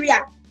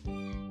Nigeria.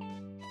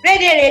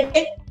 Ready.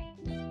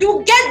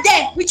 You get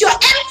there with your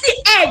empty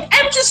head,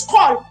 empty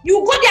skull. You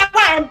go there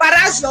and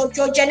embarrass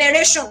your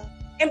generation,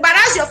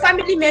 embarrass your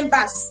family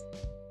members.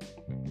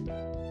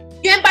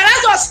 You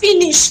embarrass us,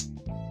 finish.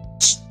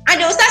 And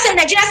they will start saying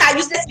Nigerians are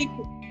useless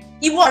people.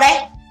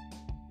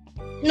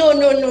 No.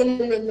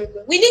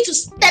 We need to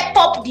step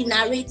up the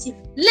narrative.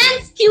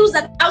 Learn skills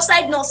that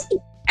outside nursing.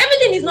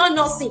 Everything is not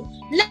nursing.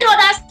 Learn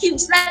other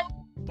skills. Like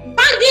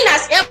branding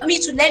has helped me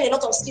to learn a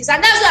lot of skills.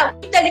 And that's why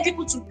I'm telling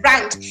people to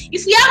brand.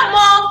 If we have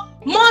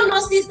more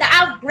nurses that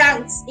have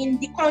brands in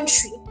the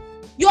country,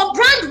 your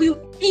brand will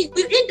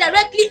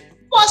indirectly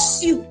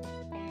force you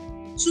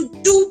to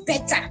do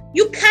better.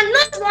 You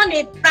cannot run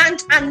a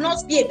brand and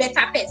not be a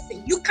better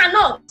person. You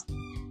cannot.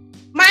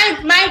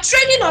 My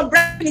training on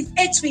brand is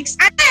 8 weeks.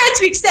 And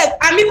 8 weeks,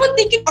 I'm even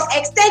thinking of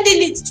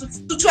extending it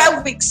to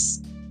 12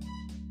 weeks.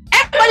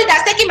 Everybody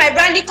that's taking my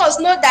branding course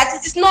knows that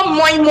it is not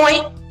moi.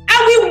 I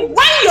will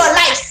win your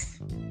life.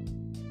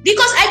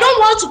 Because I don't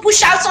want to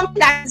push out something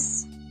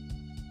that's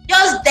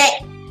just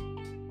there.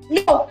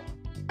 No.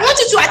 I want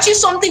you to achieve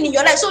something in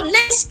your life. So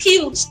learn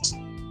skills.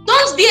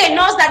 Don't be a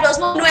nurse that does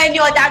not know any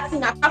other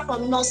thing apart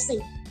from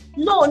nursing.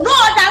 No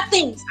other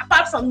things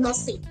apart from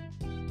nursing.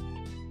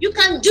 You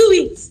can do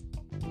it.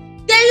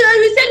 Then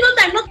you say no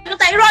time,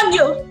 run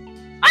you.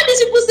 All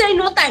these people say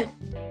no time.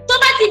 So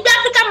but the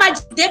African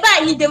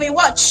Magic, they will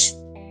watch.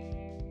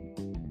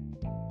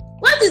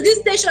 What is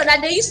this station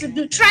that they used to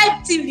do?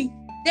 Tribe TV.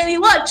 They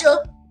will watch.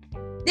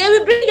 They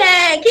will bring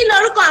a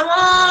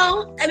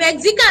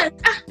Mexican.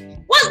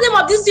 What's the name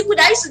of these people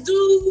that used to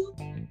do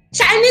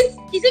Chinese?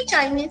 Is it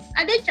Chinese?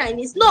 Are they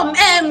Chinese? No.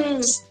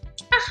 There's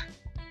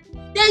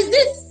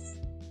this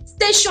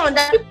station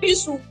that people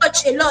used to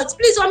watch a lot.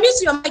 Please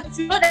unmute your mic if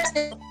you know that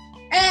station.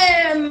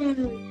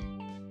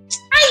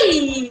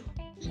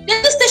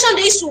 There's this station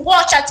they used to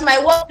watch at my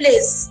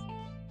workplace.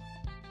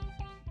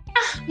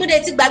 They will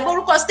just sit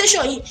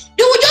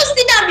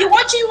down and be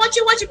watching. Me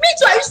too,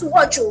 I used to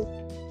watch.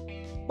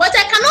 But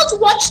I cannot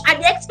watch at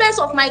the expense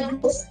of my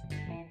growth.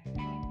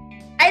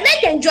 I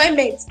like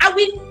enjoyment.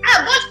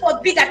 God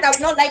forbid that I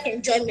will not like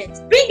enjoyment.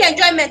 Bring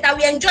enjoyment, I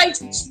will enjoy it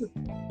with you.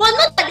 But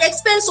not at the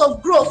expense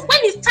of growth. When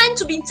it's time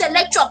to be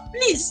intellectual,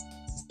 please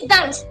sit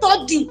down,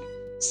 study,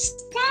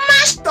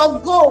 smash your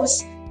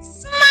goals,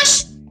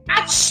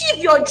 achieve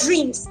your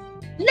dreams.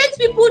 Let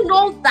people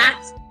know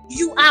that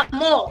you are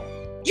more.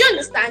 Do you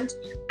understand?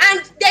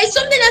 And there is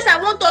something else I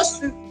want us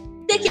to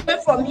take away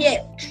from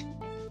here.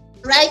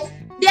 Right?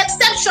 Be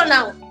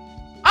exceptional.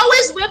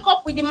 Always wake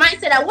up with the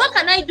mindset that what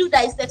can I do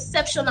that is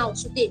exceptional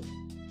today?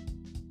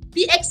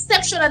 Be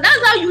exceptional.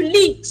 That's how you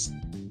lead.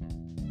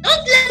 Don't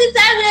let it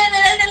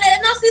say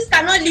nurses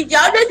cannot lead.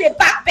 You're always a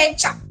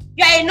backbencher.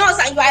 You are a nurse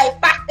and you are a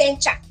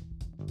backbencher.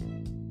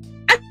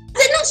 As a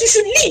nurse, you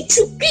should lead. You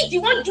should be the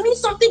one doing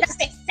something that's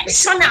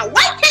exceptional.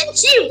 Why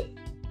can't you?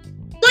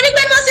 Don't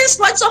even nurses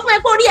for software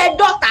for a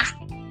daughter.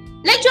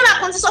 Lecturer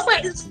comes to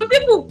software. Some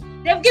people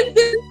they've given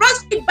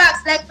us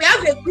feedbacks. Like we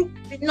have a group,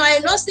 a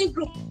nursing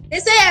group. They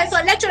say so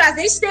lecturers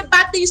they say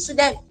bad things to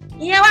them.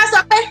 You know what's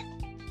up?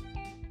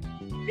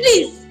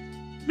 Please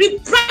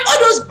rebrand all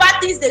those bad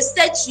things they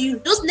said to you,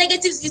 those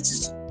negatives.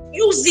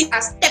 Use it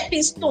as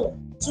stepping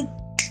stone to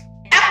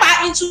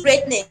step into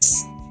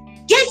greatness.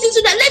 Get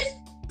into that. Let's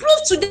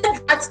prove to them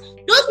that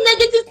those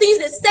negative things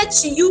they said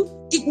to you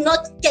did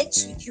not get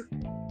to you.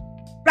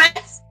 Right?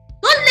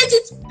 Don't let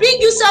it bring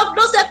you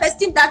low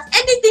self-esteem that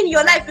anything in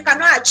your life you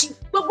cannot achieve.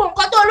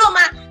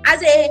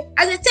 As a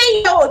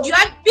 10-year-old, you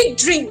had big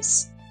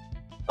dreams.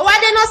 Why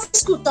they not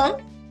school,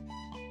 Tom?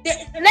 The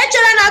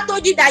lecturer now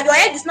told you that your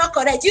head is not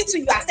correct. You too,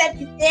 you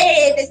accept it.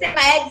 Hey, they say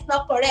my head is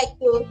not correct.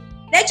 So,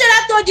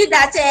 lecturer told you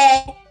that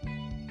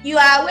you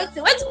are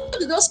waiting. What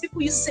do those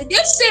people used to say? They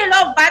say a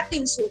lot of bad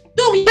things. So,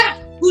 we have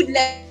good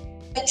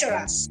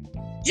lecturers. Do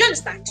you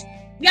understand?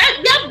 We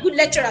have good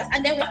lecturers,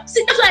 and then that's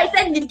why I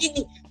said in the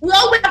beginning, we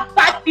always have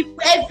bad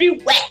people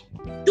everywhere.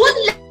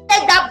 Don't let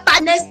that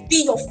badness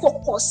be your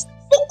focus.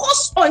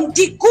 Focus on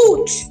the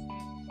good.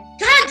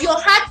 guard your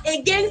heart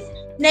against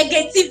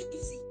negativity.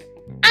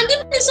 And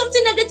even if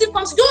something negative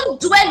comes, don't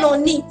dwell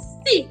on it.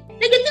 See,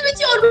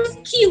 negativity always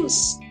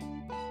kills.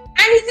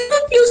 And it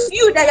even kills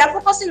you that you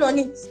are focusing on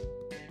it.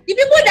 The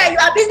people that you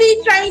are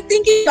busy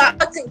thinking you are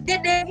hurting,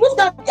 they moved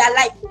on with their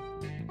life.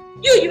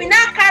 You will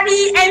now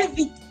carry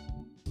envy.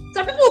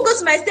 Some people will go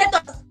to my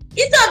status.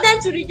 Instead of them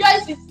to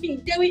rejoice with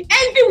me, they will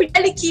envy will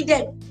really kill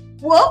them.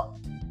 Whoa,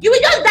 you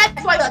will just die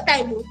before your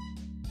time. Whoa.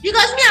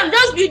 Because me, I'm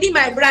just building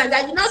my brand.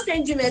 I did not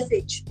send you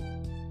message.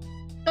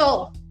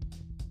 So,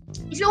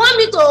 if you want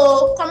me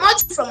to come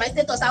out from my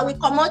status, I will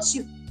come out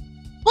you.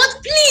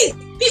 But please,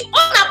 be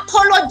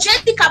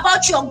unapologetic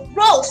about your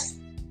growth.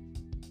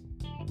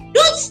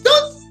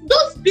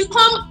 Don't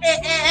become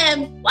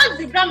what's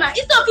the grammar?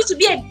 It's not to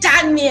be a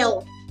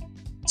Daniel.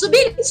 To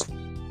be the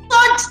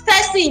third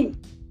person.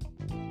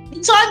 The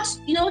third,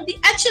 the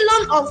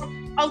echelon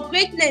of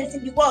greatness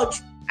in the world.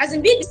 As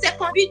in being the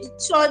second, be the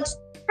third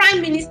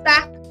prime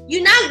minister.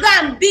 You now go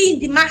and be in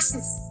the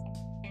masses.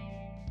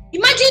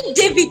 Imagine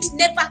David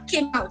never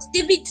came out.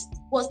 David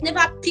was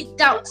never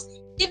picked out.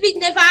 David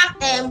never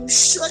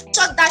shot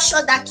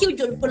that killed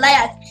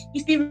Goliath.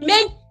 If he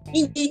remained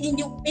in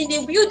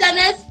the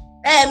wilderness,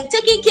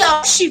 taking care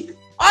of sheep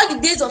all the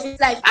days of his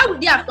life, how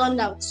would he have turned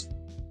out?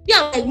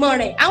 I don't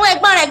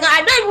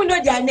even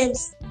know their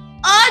names.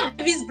 All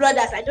David's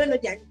brothers, I don't know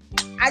their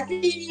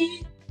names.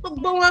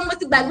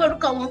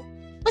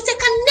 But I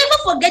can never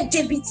forget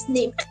David's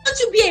name. Why can't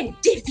you be a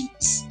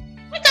David?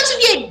 Why can't you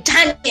be a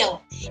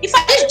Daniel? In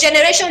fact, this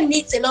generation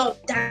needs a lot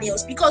of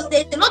Daniels because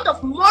there's a lot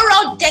of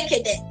moral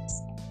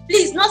decadence.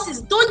 Please,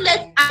 nurses, don't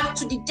let add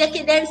to the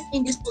decadence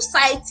in the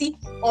society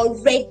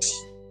already.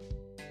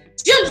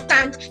 Do you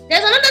understand?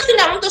 There's another thing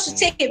I want us to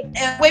take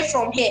away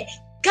from here.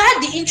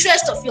 Guard the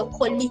interest of your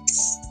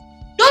colleagues.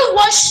 Don't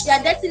wash their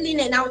dirty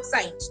linen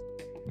outside.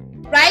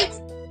 Right?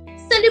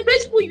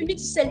 Celebrate who you need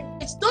to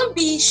celebrate. Don't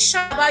be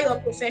shy about your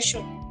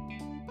profession.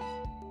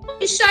 Don't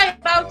be shy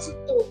about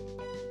it though.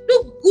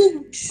 Look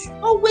good.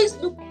 Always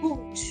look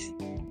good.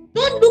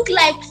 Don't look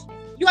like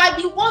you are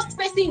the worst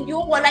person in the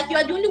whole world, like you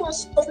are the only one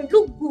suffering.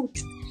 Look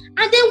good.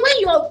 And then when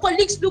your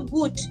colleagues look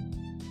good,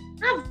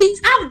 have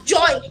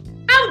joy.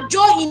 Have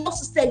joy enough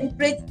to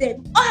celebrate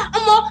them.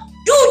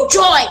 Do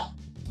joy.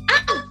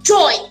 Have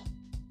joy.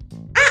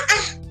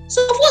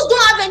 So of us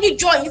don't have any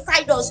joy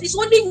inside us. It's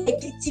only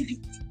negativity.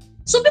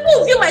 So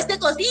people view my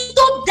status.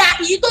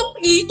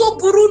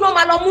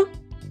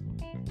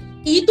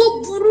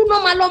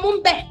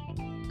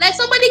 Like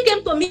somebody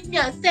came to meet me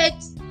and said,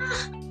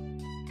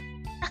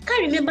 I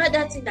can't remember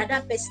that thing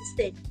that person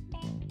said.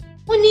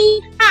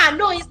 Only,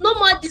 no, it's no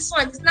more this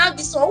one, it's now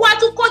this one. What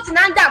to cut in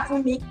under for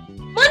me?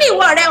 Money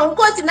what on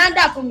cut in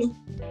under for me.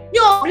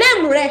 Yo,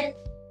 blame re.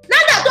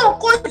 Nanda don't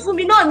cut for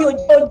me, no, you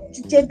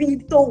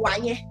JB to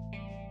one.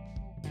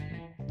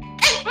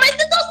 My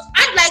status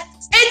had like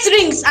 8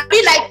 rings. I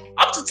mean like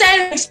up to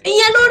 10 rings.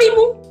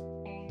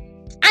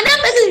 And that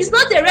person is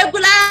not a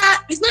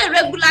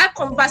regular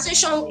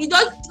conversation.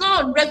 It's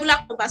not a regular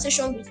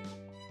conversation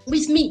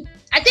with me.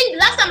 I think the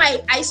last time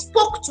I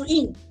spoke to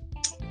him,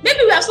 maybe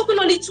we have spoken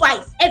only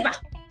twice ever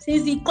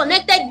since he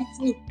connected with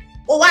me.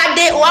 Our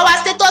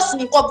status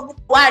in I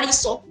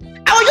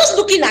was just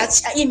looking at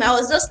him. I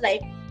was just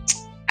like,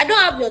 I don't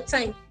have your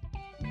time.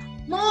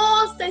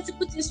 More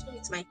sensible things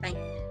with my time.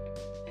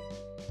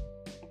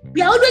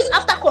 We are always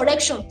after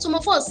correction. Some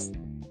of us,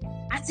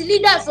 as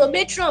leaders or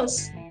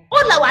matrons,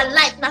 all our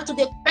life now to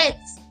the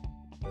pets.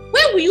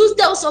 When will you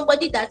tell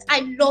somebody that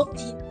I love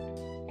you?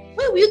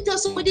 When will you tell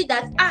somebody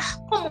that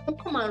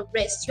come and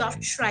rest? You have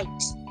tried.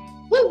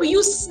 When will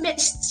you share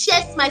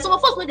smile? Some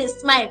of us when they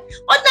smile.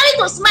 Ordinarily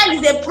to smile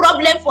is a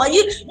problem for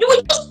you. You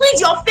will just squeeze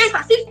your face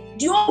as if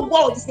the whole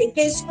world is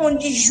against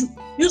only you.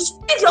 You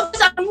squeeze your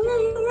face up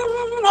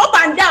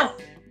and down.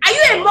 Are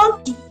you a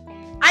monkey?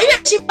 Are you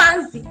a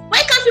chimpanzee?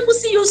 Why can't people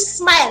see you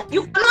smile?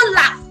 You cannot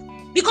laugh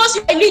because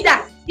you're a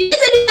leader. You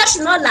say leader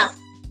should not laugh.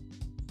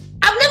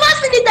 I've never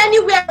seen it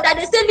anywhere that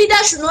they say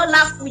leaders should not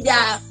laugh with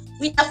their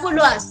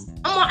followers.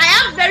 I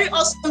have very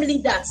awesome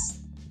leaders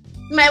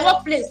in my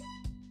workplace.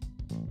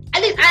 I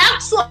have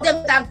 2 of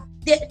them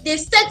that they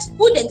set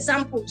good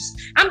examples.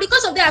 And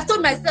because of that, I've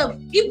told myself,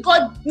 if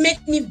God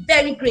makes me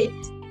very great,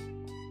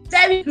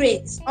 I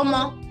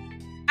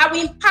will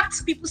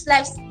impact people's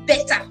lives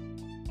better.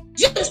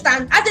 Do you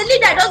understand? As a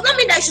leader, it does not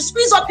mean that you should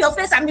squeeze up your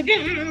face and be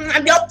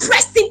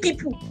oppressing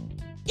people.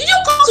 Did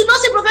you come to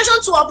nursing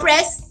profession to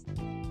oppress?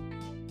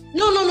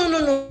 No.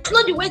 That's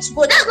not the way to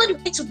go. That's not the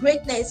way to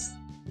greatness.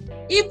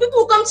 If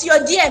people come to your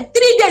DM,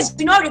 3 days,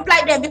 do not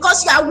reply them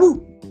because you are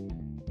who?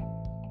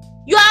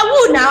 You are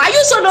who now? Are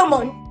you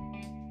Solomon?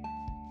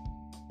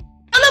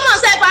 Solomon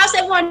said I have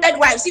 700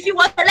 wives. If he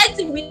was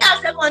selecting, we have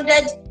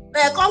 700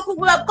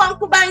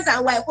 concubines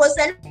and wives. Was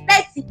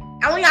selecting.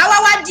 And when you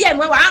are DM,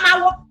 when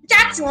I'm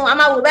chat,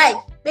 I'm right.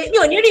 But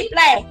you only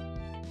reply.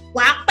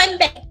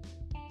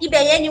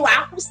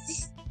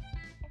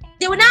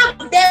 They will now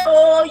be there.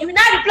 Oh, you will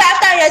not reply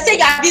after you say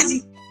you are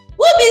busy.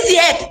 Who busy?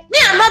 Me,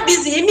 I'm not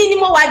busy. Me,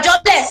 we're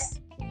jobless.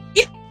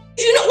 If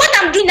you know what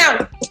I'm doing now,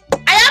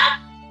 I have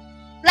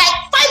like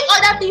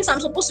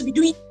to be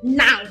doing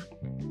now.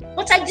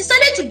 But I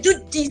decided to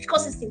do this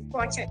because it's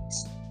important,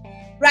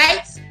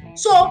 right?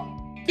 So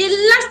the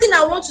last thing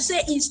I want to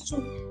say is to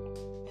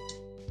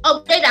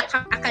upgrade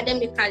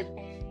academically.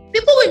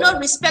 People will not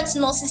respect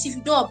nurses if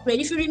you don't upgrade.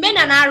 If you remain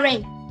an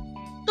RN,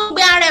 don't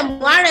be RM,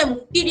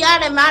 kiri.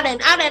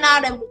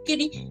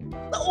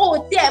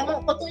 Oh, there,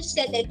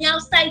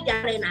 outside the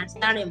RN as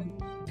RM.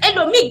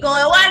 Hello, me go,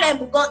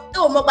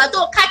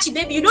 catch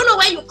baby. You don't know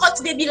when you caught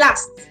baby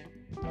last.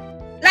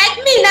 Like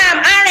me now, I'm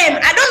RM.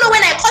 I don't know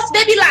when I caught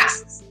baby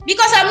last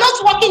because I'm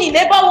not working in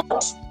labor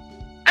ward.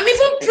 I'm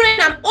even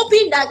praying. I'm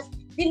hoping that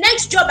the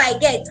next job I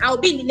get, I'll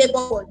be in the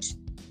labor ward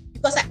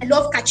because I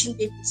love catching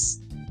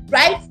babies,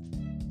 right?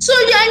 So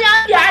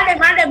yeah,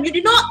 RM. You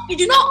did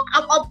not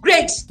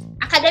upgrade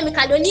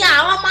academically. Only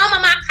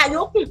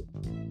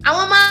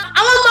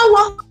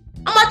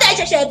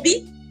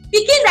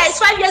Begin that is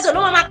 5 years old,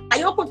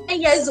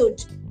 10 years old.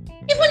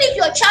 Even if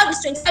your child is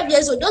 25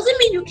 years old, doesn't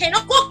mean you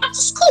cannot go back to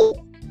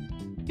school.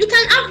 You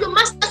can have your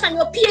master's and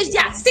your PhD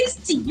at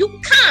 60. You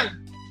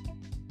can.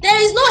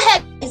 There is no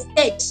head that is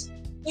dead.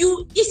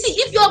 You see,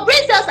 if your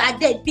brain cells are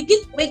dead,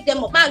 begin to wake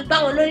them up. Wake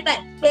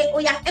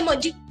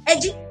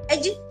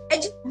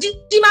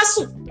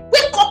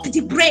up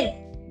the brain.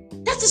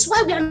 That is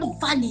why we are not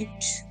valued.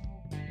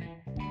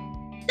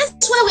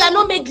 That's why we are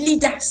not made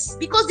leaders,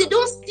 because they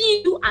don't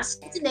see you as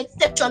something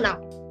exceptional.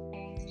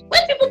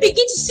 When people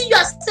begin to see you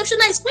as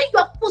exceptional, it's when you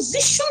have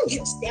positioned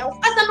yourself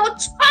as an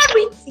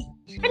authority.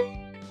 And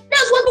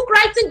that's what book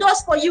writing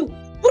does for you.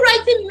 Book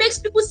writing makes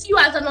people see you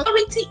as an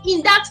authority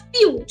in that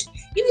field.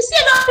 If you see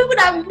a lot of people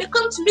that may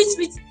come to meet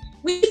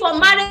with for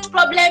marriage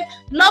problem,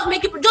 love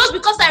making, just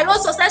because I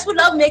wrote successful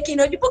love making,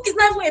 the book is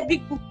not even a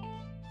big book.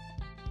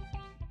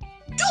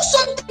 Do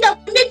something that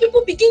will make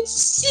people begin to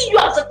see you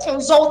as a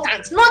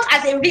consultant, not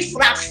as a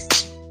riffraff.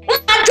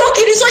 I'm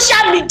joking in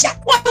social media.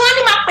 What do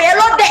you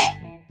want to there?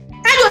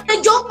 Can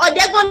you joke or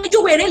they're going to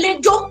do a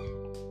joke?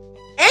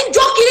 And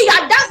joking, you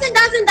are dancing.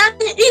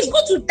 It's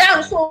good to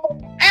dance. So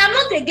I am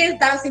not against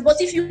dancing, but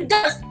if you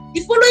dance,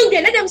 the following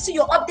day, let them see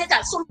your update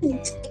as something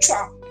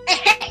intellectual.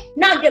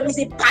 Now there is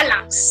a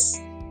balance.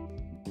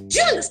 Do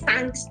you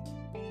understand?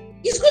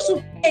 It's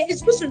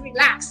good to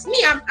relax.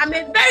 Me, I'm a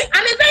very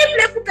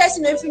playful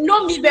person. If you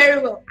know me very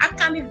well, I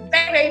can be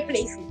very, very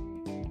playful.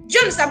 Do you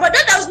understand? But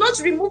that does not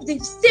remove the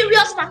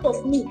serious part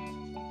of me.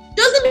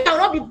 Doesn't mean I will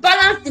not be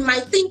balanced in my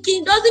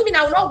thinking. Doesn't mean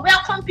I will not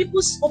welcome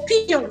people's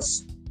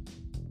opinions.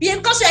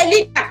 Because you're a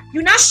leader,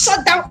 you now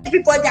shut down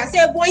everybody and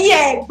say, "Boy,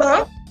 yeah,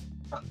 but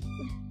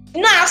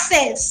you don't have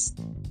sense."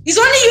 It's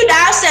only you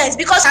that have sense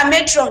because I'm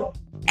matron.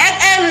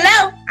 And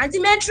Leo, Auntie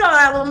Metron,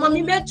 I'm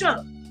Mommy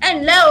Metron,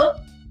 and Leo.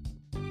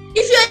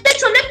 If you're a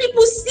matron, let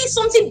people see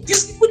something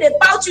beautiful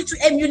about you to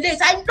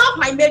emulate. I love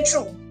my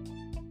matron.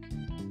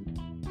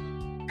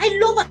 I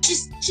love her.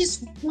 She's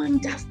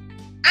wonderful.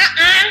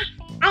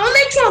 Our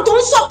matron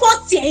don't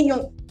support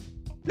you.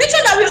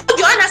 Matron that will hold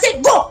your hand and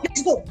say, "Go,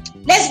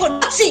 let's go.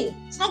 Nothing.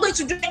 It's not going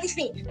to do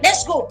anything.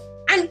 Let's go."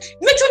 And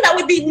matron that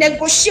will be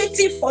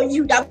negotiating for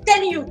you, that will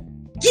tell you,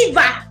 give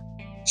her.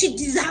 She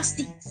deserves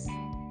it.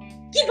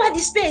 Give her the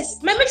space.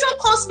 My matron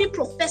calls me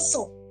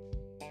professor.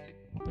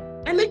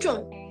 My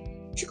matron.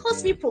 She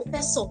calls me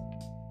professor.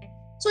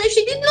 So if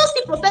she did not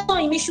see professor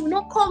in me, she will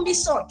not call me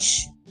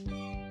such.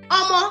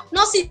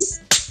 Nurses,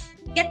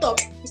 get up.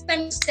 It's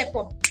time to step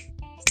up.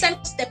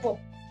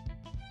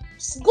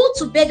 Go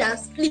to bed and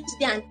sleep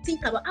today and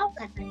think about how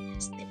can I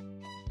step.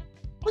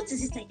 What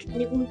is it I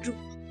can even do?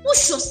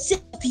 Push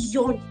yourself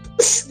beyond.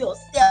 Push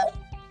yourself.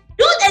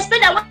 Don't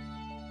expect that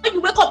when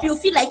you wake up you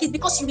feel like it,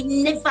 because you will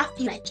never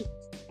feel like it.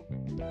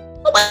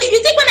 But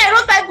you think when I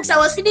wrote 5 books, I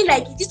was feeling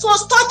like it. It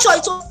was torture.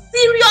 It was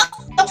serious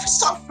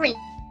suffering.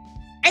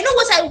 I know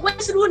what I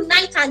went through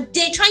night and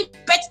day trying to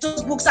get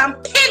those books and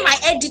pay my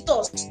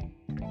editors,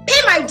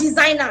 pay my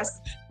designers,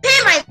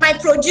 pay my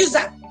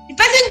producer. The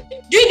person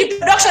doing the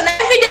production,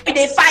 every day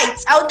they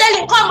fight. I'll tell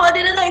him, come on,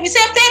 if you say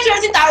pay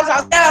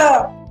 20,000,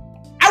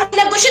 I will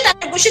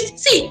negotiate.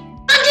 See,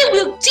 Andy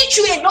will teach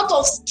you a lot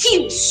of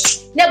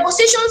skills,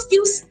 negotiation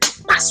skills,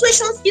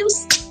 persuasion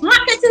skills,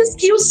 marketing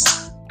skills.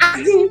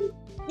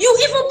 You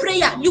even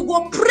prayer, you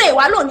go pray.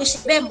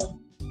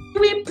 You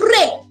will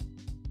pray.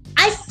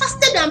 I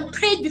fasted and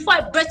prayed before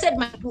I birthed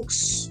my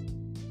books.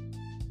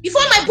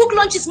 Before my book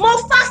launches, more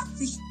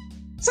fasting.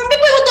 Some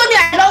people even told me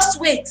I lost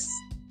weight.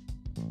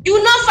 You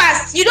will not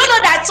fast. You don't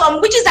know that some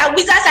witches and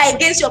wizards are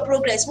against your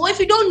progress. Well, if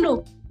you don't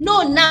know,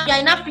 now you're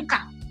in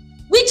Africa.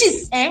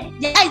 Witches, their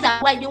eyes are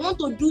wide. They want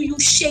to do you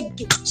shake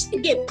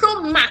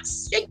pro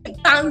max, shake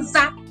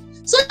dancer.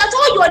 So that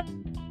all your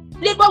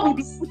labor will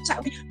be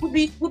futile, will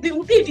be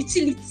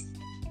futility.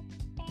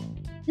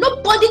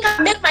 Nobody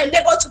can make my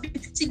labor to be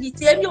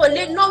futility.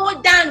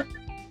 No down.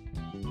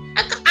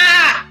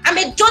 I'm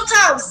a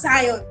daughter of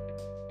Zion.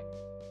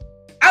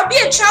 I'll be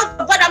a child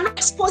of God. I'm not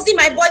exposing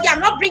my body. I'm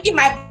not bringing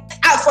my body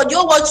out for the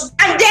whole world.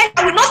 And then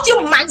I will not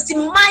still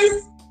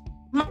maximize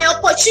my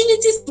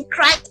opportunities in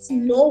Christ.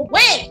 No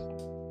way.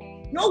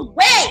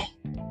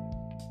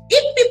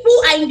 If people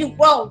are in the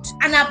world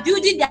and are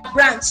building their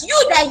brands,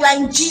 you that you are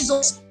in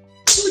Jesus,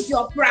 build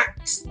your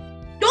brand.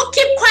 Don't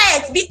keep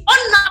quiet. Be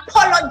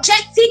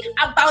unapologetic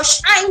about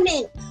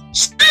shining.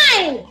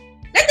 Shine.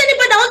 Let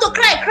anybody that want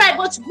to cry, cry,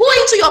 but go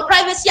into your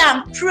privacy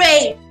and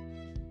pray.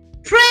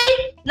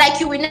 Pray like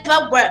you will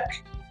never work.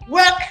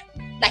 Work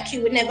like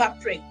you will never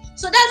pray.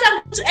 So that's how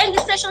I'm going to end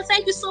this session.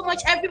 Thank you so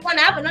much, everyone.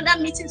 I have another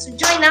meeting to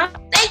join now.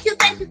 Thank you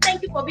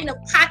for being a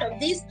part of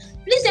this.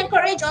 Please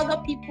encourage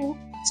other people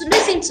to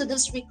listen to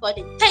this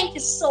recording. Thank you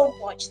so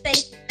much.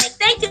 Thank you. And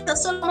thank you to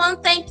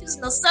Solomon. Thank you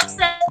to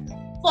Success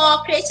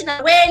for creating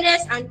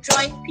awareness and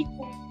drawing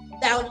people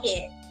down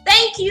here.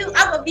 Thank you.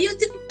 Have a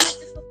beautiful,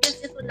 beautiful,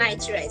 beautiful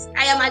night rest.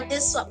 I am at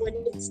this one when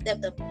you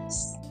step the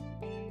place.